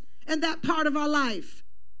us in that part of our life.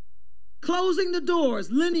 Closing the doors,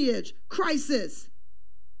 lineage, crisis,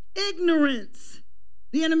 ignorance.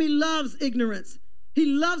 The enemy loves ignorance. He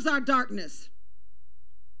loves our darkness.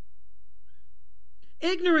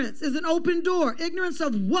 Ignorance is an open door. Ignorance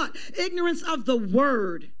of what? Ignorance of the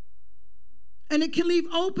word. And it can leave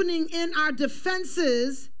opening in our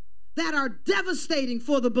defenses that are devastating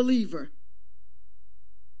for the believer.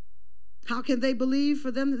 How can they believe for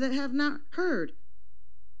them that have not heard?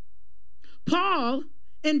 Paul,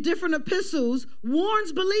 in different epistles,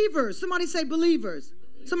 warns believers. Somebody say believers.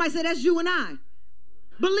 Somebody say that's you and I.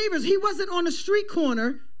 Believers. He wasn't on the street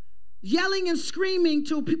corner yelling and screaming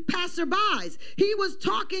to passerbys. He was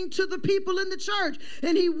talking to the people in the church,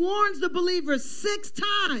 and he warns the believers 6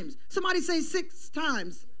 times. Somebody say 6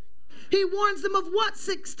 times. He warns them of what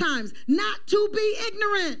 6 times? Not to be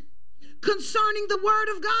ignorant concerning the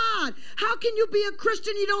word of God. How can you be a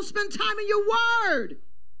Christian? You don't spend time in your word.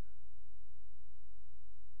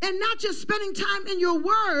 And not just spending time in your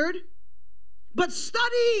word, but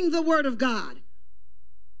studying the word of God.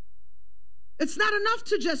 It's not enough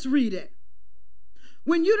to just read it.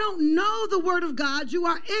 When you don't know the word of God, you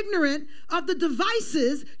are ignorant of the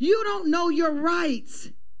devices. You don't know your rights.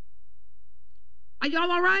 Are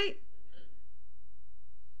y'all all right?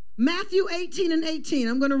 Matthew 18:18.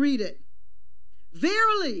 I'm going to read it.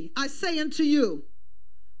 Verily, I say unto you,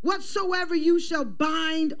 whatsoever you shall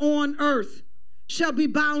bind on earth shall be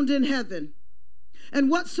bound in heaven,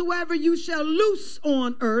 and whatsoever you shall loose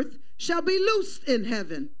on earth shall be loosed in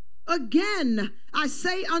heaven. Again, I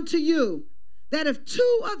say unto you, that if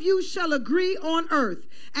 2 of you shall agree on earth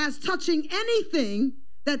as touching anything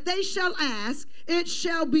that they shall ask, it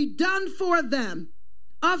shall be done for them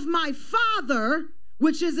of my Father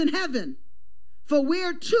which is in heaven. For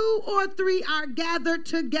where 2 or 3 are gathered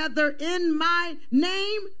together in my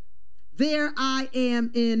name, there I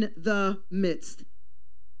am in the midst.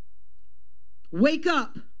 Wake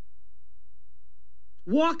up.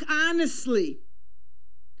 Walk honestly.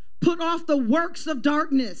 Put off the works of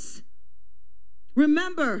darkness.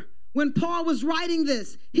 Remember, when Paul was writing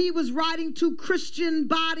this, he was writing to Christian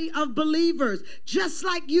body of believers, just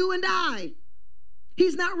like you and I.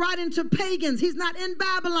 He's not writing to pagans. He's not in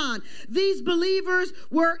Babylon. These believers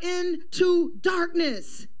were into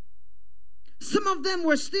darkness. Some of them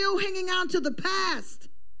were still hanging on to the past.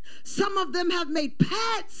 Some of them have made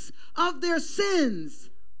pets of their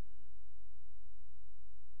sins.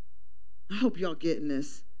 I hope y'all getting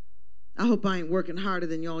this. I hope I ain't working harder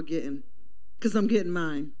than y'all getting, because I'm getting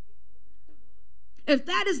mine. If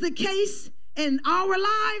that is the case in our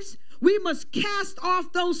lives, we must cast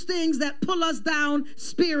off those things that pull us down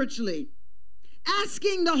spiritually.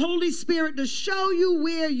 Asking the Holy Spirit to show you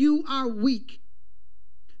where you are weak,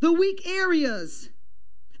 the weak areas,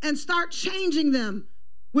 and start changing them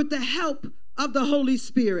with the help of the Holy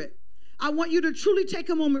Spirit. I want you to truly take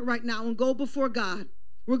a moment right now and go before God.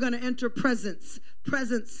 We're going to enter presence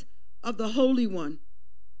of the Holy One,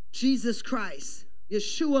 Jesus Christ,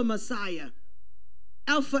 Yeshua Messiah,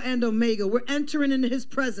 Alpha and Omega. We're entering into his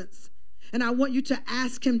presence. And I want you to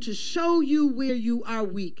ask him to show you where you are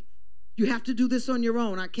weak. You have to do this on your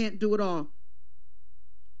own. I can't do it all.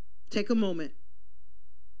 Take a moment.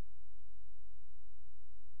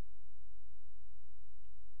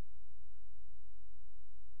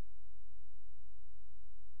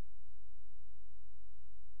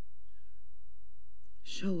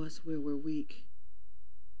 Show us where we're weak,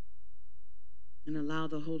 and allow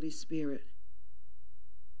the Holy Spirit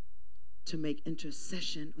to make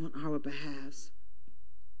intercession on our behalves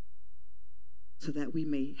so that we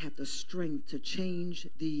may have the strength to change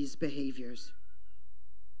these behaviors.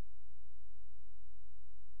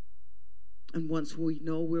 And once we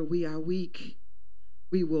know where we are weak,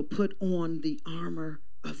 we will put on the armor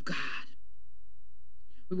of God.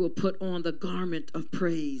 We will put on the garment of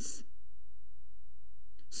praise.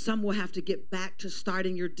 Some will have to get back to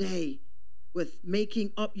starting your day with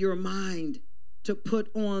making up your mind to put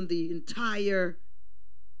on the entire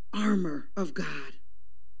armor of God.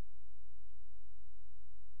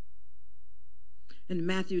 In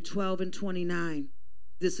Matthew 12 and 29,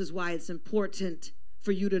 this is why it's important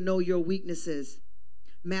for you to know your weaknesses.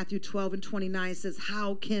 Matthew 12 and 29 says,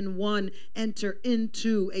 how can one enter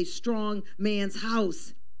into a strong man's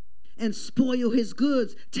house and spoil his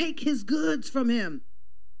goods, take his goods from him,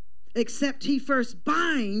 except he first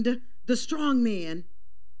bind the strong man,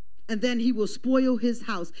 and then he will spoil his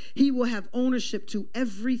house. He will have ownership to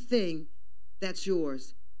everything that's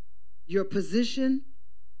yours. Your position,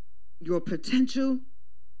 your potential,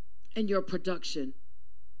 and your production.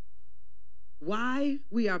 Why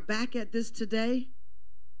we are back at this today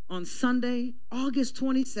on Sunday, August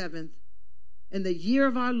 27th, in the year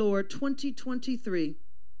of our Lord, 2023,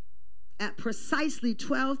 at precisely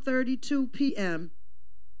 12:32 p.m.,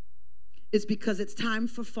 is because it's time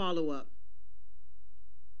for follow-up.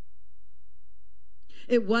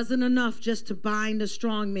 It wasn't enough just to bind a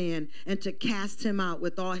strong man and to cast him out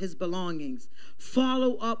with all his belongings.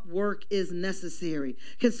 Follow-up work is necessary.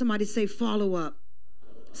 Can somebody say follow up?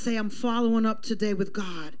 Say, I'm following up today with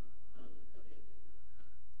God.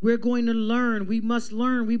 We're going to learn. We must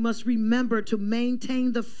remember to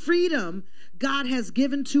maintain the freedom God has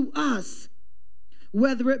given to us,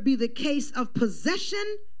 whether it be the case of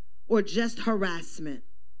possession or just harassment.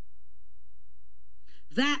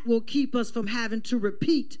 That will keep us from having to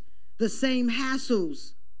repeat the same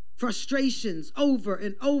hassles, frustrations over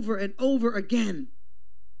and over and over again.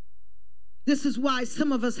 This is why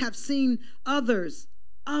some of us have seen others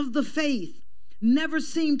of the faith never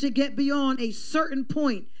seem to get beyond a certain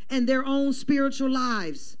point in their own spiritual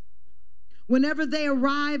lives. Whenever they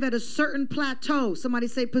arrive at a certain plateau, somebody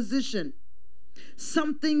say position,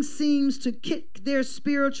 something seems to kick their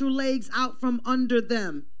spiritual legs out from under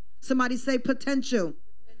them. Somebody say potential.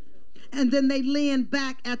 And then they land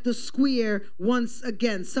back at the square once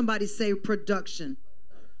again. Somebody say production.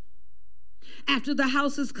 After the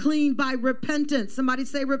house is cleaned by repentance, somebody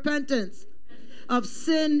say repentance, of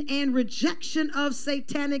sin and rejection of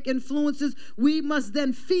satanic influences, we must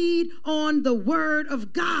then feed on the word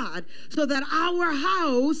of God so that our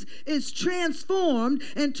house is transformed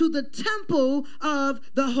into the temple of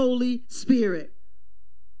the Holy Spirit.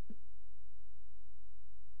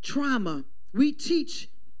 Trauma. We teach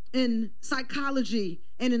in psychology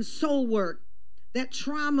and in soul work that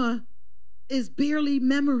trauma is barely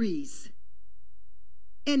memories.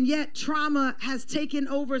 And yet trauma has taken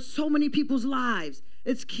over so many people's lives.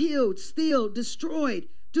 It's killed, stealed, destroyed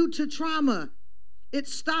due to trauma. It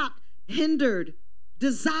stopped, hindered,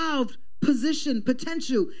 dissolved position,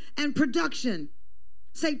 potential, and production.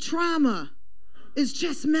 Say trauma is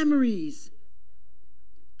just memories.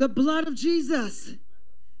 The blood of Jesus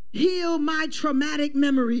heal my traumatic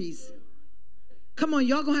memories. Come on,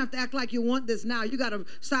 y'all gonna have to act like you want this now. You gotta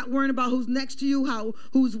stop worrying about who's next to you,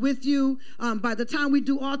 who's with you. By the time we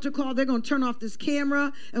do altar call, they're gonna turn off this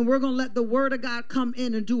camera and we're gonna let the word of God come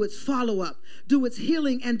in and do its follow-up, do its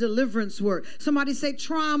healing and deliverance work. Somebody say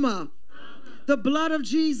trauma. The blood of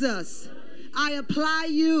Jesus. I apply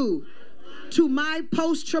you to my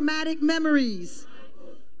post-traumatic memories,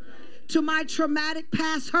 to my traumatic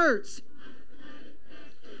past hurts.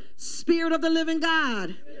 Spirit of the living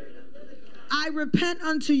God, I repent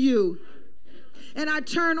unto you, and I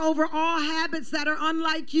turn over all habits that are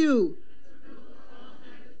unlike you.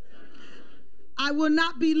 I will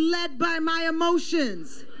not be led by my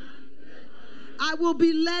emotions. I will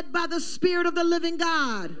be led by the Spirit of the living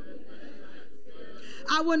God.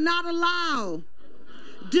 I will not allow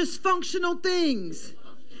dysfunctional things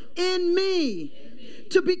in me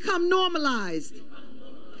to become normalized.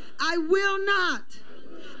 I will not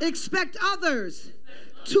expect others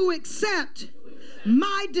to accept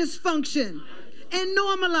my dysfunction and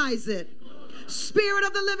normalize it. Spirit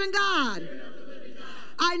of the living God,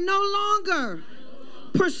 I no longer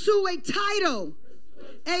pursue a title,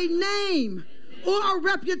 a name, or a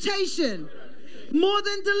reputation more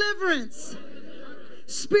than deliverance.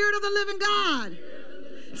 Spirit of the living God,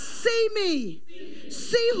 see me,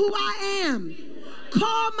 see who I am,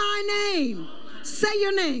 call my name, say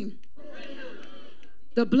your name.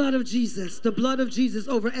 The blood of Jesus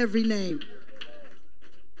over every name.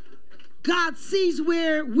 God sees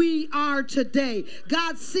where we are today.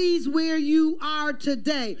 God sees where you are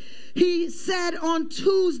today. He said on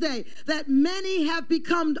Tuesday that many have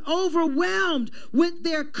become overwhelmed with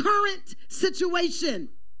their current situation.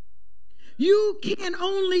 You can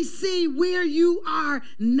only see where you are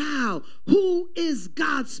now. Who is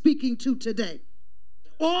God speaking to today?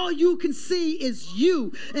 all you can see is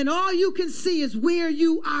you, and all you can see is where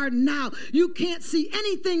you are now. You can't see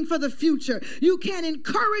anything for the future. You can't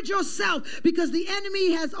encourage yourself because the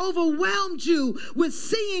enemy has overwhelmed you with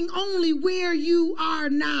seeing only where you are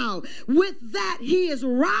now. With that, he is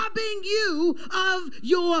robbing you of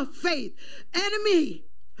your faith. Enemy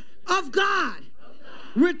of God,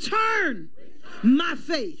 return my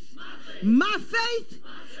faith. My faith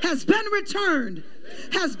has been returned,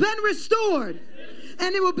 has been restored,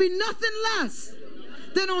 and it will be nothing less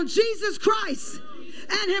than on Jesus Christ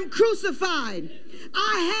and him crucified.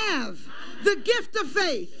 I have the gift of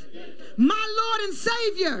faith. My Lord and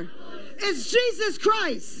Savior is Jesus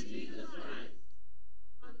Christ.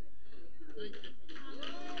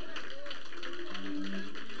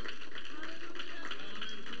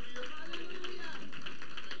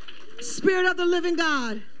 Spirit of the living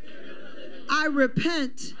God, I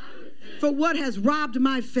repent for what has robbed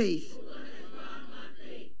my faith.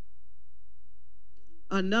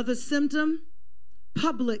 Another symptom,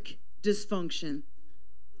 public dysfunction.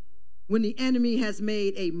 When the enemy has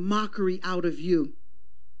made a mockery out of you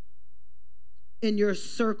in your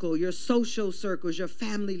circle, your social circles, your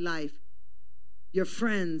family life, your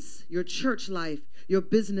friends, your church life, your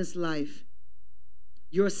business life,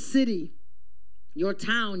 your city, your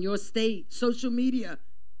town, your state, social media.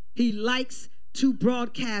 He likes to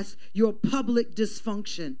broadcast your public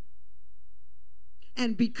dysfunction.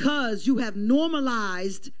 And because you have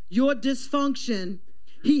normalized your dysfunction,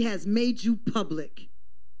 he has made you public.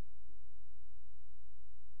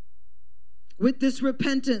 With this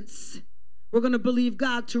repentance, we're going to believe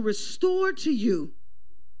God to restore to you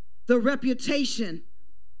the reputation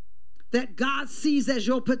that God sees as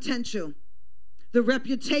your potential, the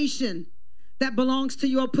reputation that belongs to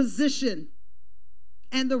your position,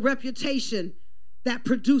 and the reputation that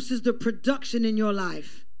produces the production in your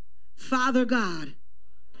life. Father God,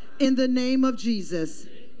 in the name of Jesus,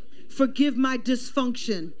 forgive my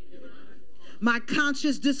dysfunction, my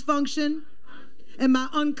conscious dysfunction and my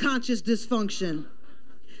unconscious dysfunction.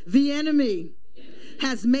 The enemy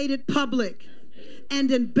has made it public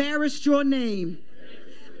and embarrassed your name.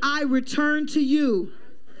 I return to you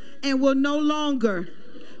and will no longer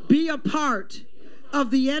be a part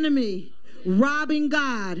of the enemy robbing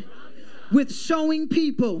God with showing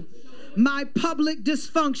people my public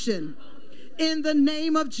dysfunction. In the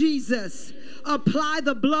name of Jesus, apply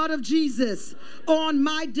the blood of Jesus on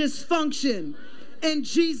my dysfunction. In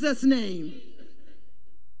Jesus' name.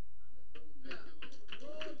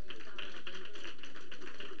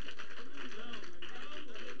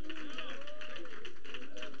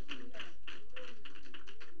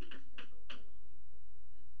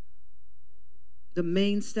 The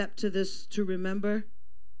main step to this to remember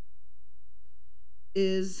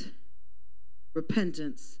is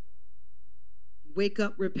repentance. Wake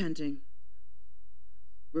up repenting.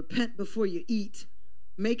 Repent before you eat.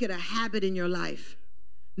 Make it a habit in your life.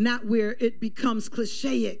 Not where it becomes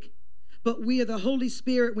clichéic, but where the Holy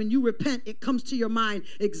Spirit, when you repent, it comes to your mind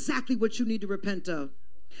exactly what you need to repent of.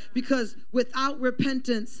 Because without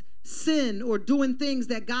repentance, sin or doing things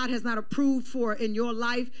that God has not approved for in your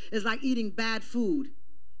life is like eating bad food.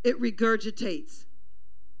 It regurgitates.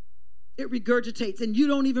 It regurgitates, and you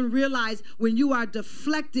don't even realize when you are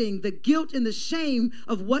deflecting the guilt and the shame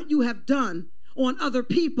of what you have done on other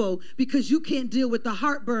people because you can't deal with the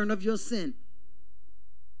heartburn of your sin.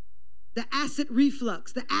 The acid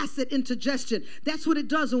reflux, the acid indigestion, that's what it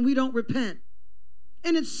does when we don't repent.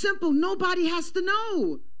 And it's simple. Nobody has to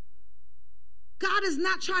know. God is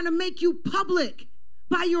not trying to make you public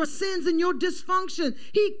by your sins and your dysfunction.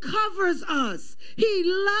 He covers us. He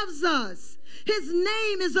loves us. His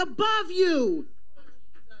name is above you.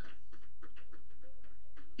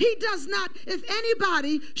 He does not, if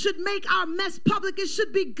anybody should make our mess public, it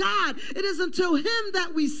should be God. It is until him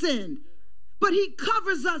that we sin. But he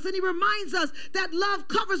covers us, and he reminds us that love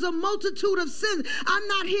covers a multitude of sins. I'm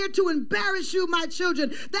not here to embarrass you, my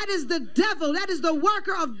children. That is the devil. That is the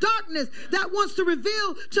worker of darkness that wants to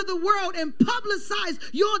reveal to the world and publicize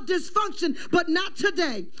your dysfunction. But not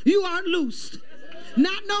today. You aren't loosed.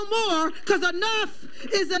 Not no more, because enough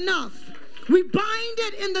is enough. We bind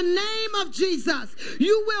it in the name of Jesus.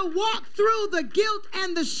 You will walk through the guilt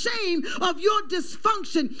and the shame of your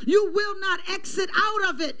dysfunction. You will not exit out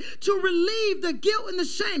of it to relieve the guilt and the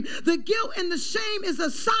shame. The guilt and the shame is a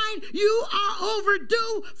sign you are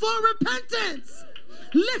overdue for repentance.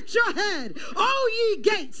 Lift your head, O ye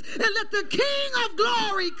gates, and let the King of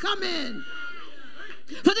glory come in.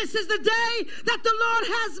 For this is the day that the Lord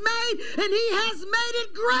has made, and he has made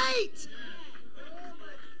it great.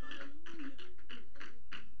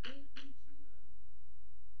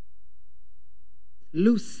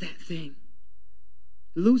 Loose that thing.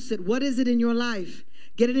 Loose it. What is it in your life?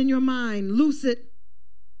 Get it in your mind. Loose it.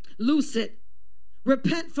 Loose it.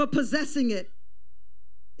 Repent for possessing it,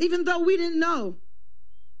 even though we didn't know.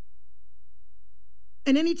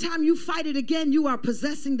 And anytime you fight it again, you are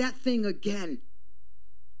possessing that thing again.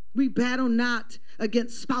 We battle not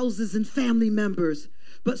against spouses and family members,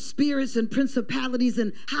 but spirits and principalities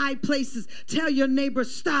in high places. Tell your neighbor,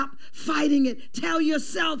 stop fighting it. Tell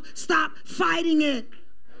yourself, stop fighting it.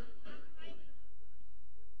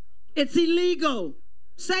 It's illegal.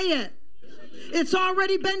 Say it. It's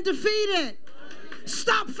already been defeated.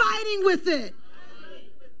 Stop fighting with it.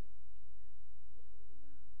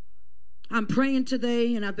 I'm praying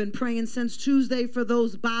today, and I've been praying since Tuesday for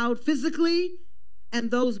those bowed physically and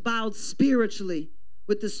those bowed spiritually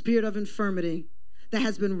with the spirit of infirmity that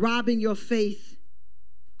has been robbing your faith,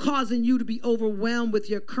 causing you to be overwhelmed with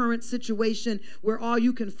your current situation where all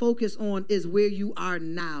you can focus on is where you are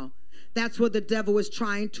now. That's what the devil is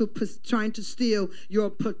trying to steal your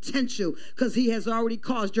potential, because he has already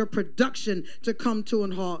caused your production to come to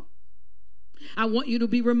an halt. I want you to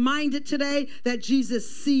be reminded today that Jesus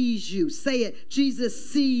sees you. Say it.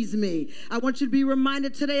 Jesus sees me. I want you to be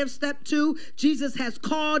reminded today of step 2. Jesus has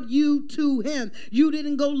called you to him. You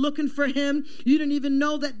didn't go looking for him. You didn't even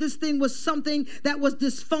know that this thing was something that was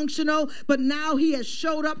dysfunctional, but now he has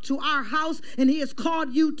showed up to our house and he has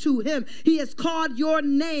called you to him. He has called your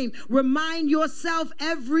name. Remind yourself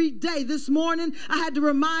every day. This morning, I had to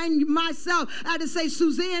remind myself. I had to say,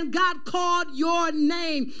 Suzanne, God called your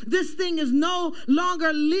name. This thing is no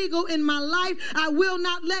longer legal in my life. I will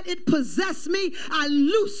not let it possess me. I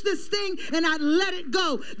loose this thing and I let it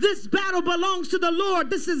go. This battle belongs to the Lord.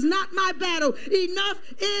 This is not my battle. Enough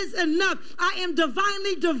is enough. I am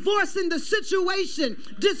divinely divorcing the situation,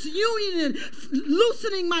 disunioning,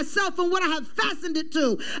 loosening myself from what I have fastened it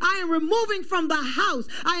to. I am removing from the house.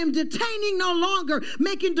 I am detaining no longer,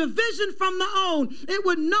 making division from the own. It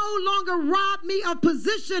would no longer rob me of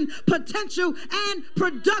position, potential, and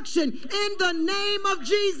production in the name of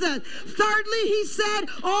Jesus. Thirdly, he said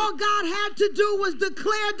all God had to do was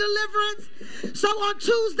declare deliverance. So on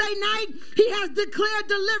Tuesday night, he has declared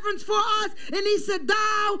deliverance for us, and he said,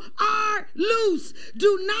 thou art loose.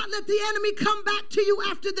 Do not let the enemy come back to you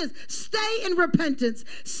after this. Stay in repentance.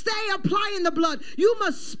 Stay applying the blood. You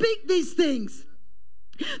must speak these things.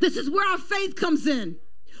 This is where our faith comes in.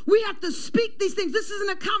 We have to speak these things. This isn't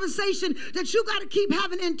a conversation that you got to keep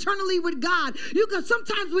having internally with God. You can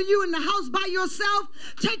sometimes when you're in the house by yourself,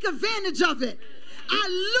 take advantage of it.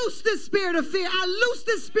 I loose this spirit of fear. I loose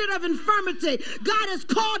this spirit of infirmity. God has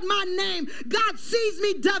called my name. God sees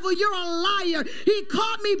me, devil. You're a liar. He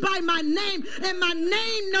called me by my name, and my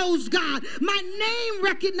name knows God. My name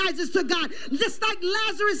recognizes to God. Just like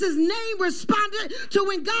Lazarus' name responded to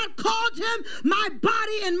when God called him, my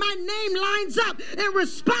body and my name lines up and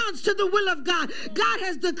responds to the will of God. God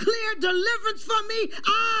has declared deliverance for me.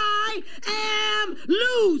 I am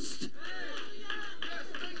loosed.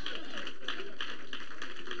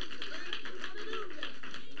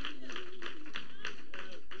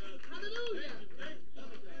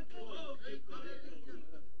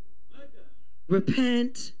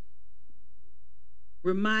 Repent.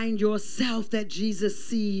 Remind yourself that Jesus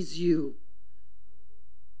sees you.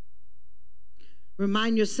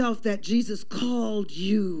 Remind yourself that Jesus called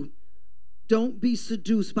you. Don't be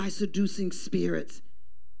seduced by seducing spirits.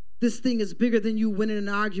 This thing is bigger than you winning an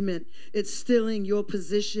argument. It's stealing your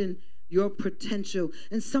position, your potential.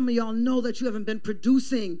 And some of y'all know that you haven't been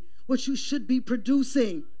producing what you should be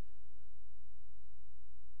producing.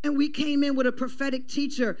 And we came in with a prophetic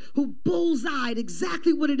teacher who bullseyed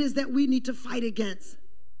exactly what it is that we need to fight against.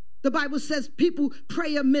 The Bible says people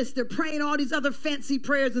pray amiss. They're praying all these other fancy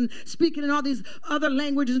prayers and speaking in all these other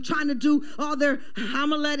languages and trying to do all their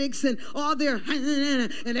homiletics and all their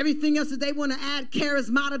and everything else that they want to add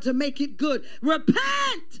charismata to make it good.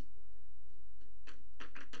 Repent!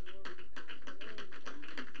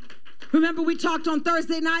 Remember we talked on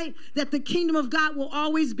Thursday night that the kingdom of God will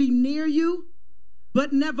always be near you,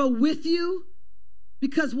 but never with you.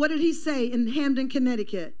 Because what did he say in Hamden,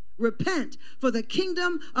 Connecticut? Repent, for the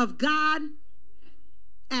kingdom of God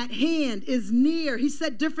at hand is near. He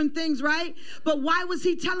said different things, right? But why was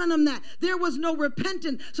he telling them that? There was no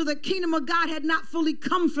repentance, so the kingdom of God had not fully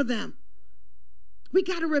come for them. We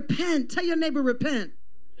got to repent. Tell your neighbor, repent.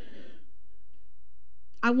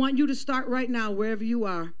 I want you to start right now, wherever you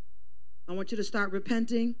are. I want you to start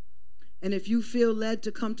repenting. And if you feel led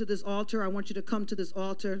to come to this altar, I want you to come to this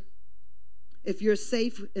altar. If you're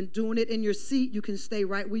safe in doing it in your seat, you can stay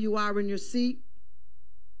right where you are in your seat.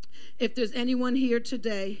 If there's anyone here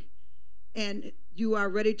today and you are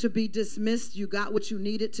ready to be dismissed, you got what you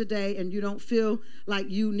needed today, and you don't feel like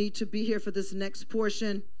you need to be here for this next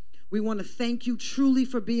portion, we want to thank you truly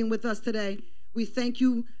for being with us today. We thank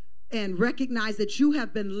you and recognize that you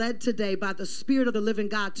have been led today by the Spirit of the living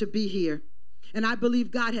God to be here. And I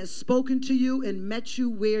believe God has spoken to you and met you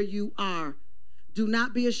where you are. Do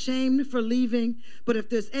not be ashamed for leaving, but if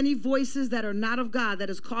there's any voices that are not of God that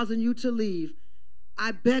is causing you to leave,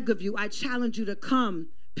 I beg of you, I challenge you to come,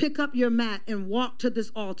 pick up your mat and walk to this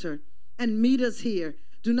altar and meet us here.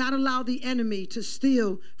 Do not allow the enemy to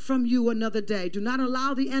steal from you another day. Do not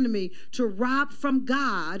allow the enemy to rob from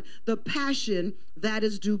God the passion that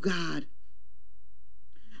is due God.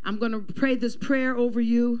 I'm going to pray this prayer over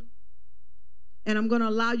you, and I'm going to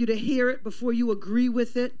allow you to hear it before you agree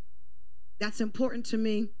with it. That's important to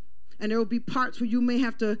me. And there will be parts where you may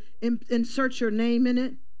have to insert your name in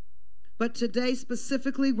it. But today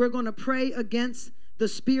specifically, we're going to pray against the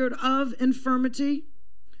spirit of infirmity.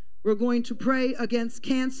 We're going to pray against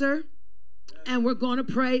cancer. And we're going to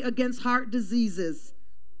pray against heart diseases.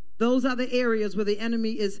 Those are the areas where the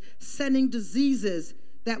enemy is sending diseases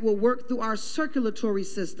that will work through our circulatory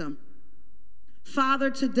system. Father,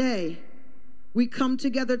 today, we come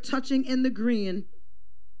together touching in the green,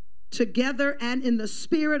 together and in the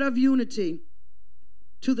spirit of unity,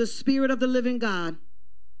 to the Spirit of the living God,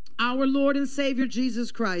 our Lord and Savior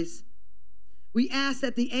Jesus Christ. We ask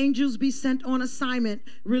that the angels be sent on assignment,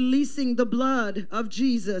 releasing the blood of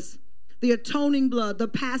Jesus, the atoning blood, the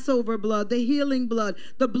Passover blood, the healing blood,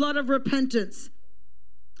 the blood of repentance.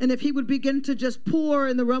 And if he would begin to just pour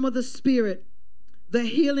in the realm of the Spirit, the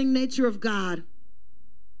healing nature of God.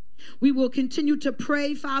 We will continue to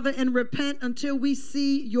pray, Father, and repent until we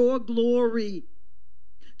see your glory.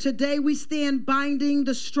 Today we stand binding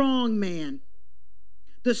the strong man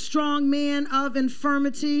of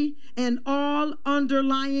infirmity and all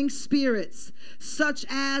underlying spirits, such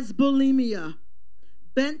as bulimia,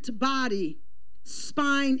 bent body,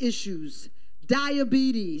 spine issues,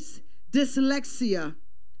 diabetes, dyslexia,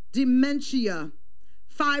 dementia,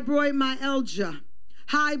 fibromyalgia,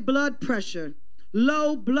 high blood pressure,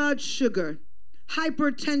 low blood sugar,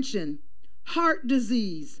 hypertension, heart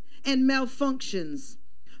disease and malfunctions,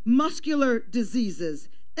 muscular diseases,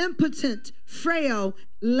 impotent, frail,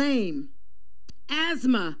 lame,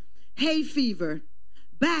 asthma, hay fever,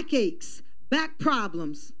 backaches, back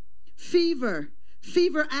problems, fever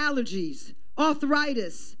allergies,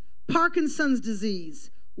 arthritis, Parkinson's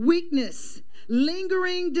disease, weakness,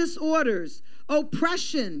 lingering disorders,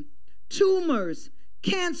 oppression, tumors,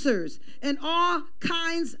 cancers, and all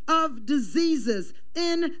kinds of diseases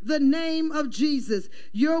in the name of Jesus.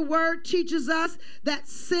 Your word teaches us that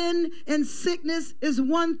sin and sickness is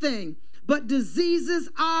one thing, but diseases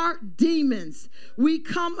are demons. We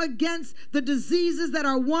come against the diseases that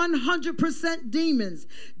are 100% demons.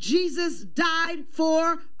 Jesus died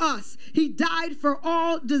for us. He died for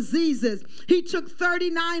all diseases. He took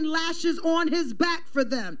 39 lashes on his back for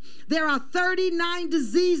them. There are 39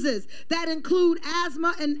 diseases that include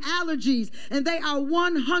asthma and allergies, and they are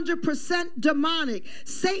 100% demonic.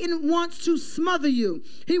 Satan wants to smother you.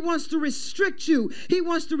 He wants to restrict you. He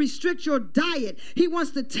wants to restrict your diet. He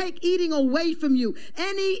wants to take eating away from you.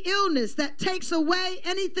 Any illness that takes away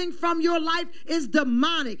anything from your life is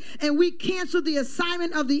demonic, and we cancel the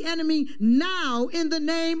assignment of the enemy now in the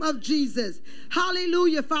name of Jesus.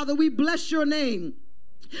 Hallelujah, Father. We bless your name.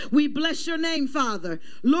 We bless your name, Father.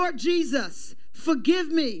 Lord Jesus, forgive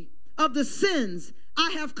me of the sins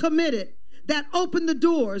I have committed that open the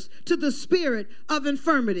doors to the spirit of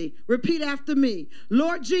infirmity. Repeat after me.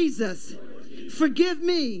 Lord Jesus, forgive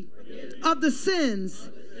me of the sins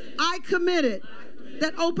I committed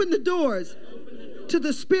that open the doors to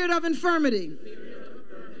the spirit of infirmity.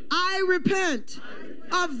 I repent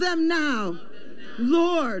of them now.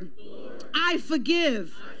 Lord, I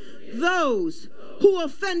forgive those who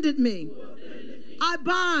offended me. I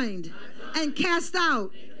bind and cast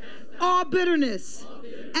out all bitterness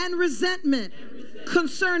and resentment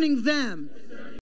concerning them.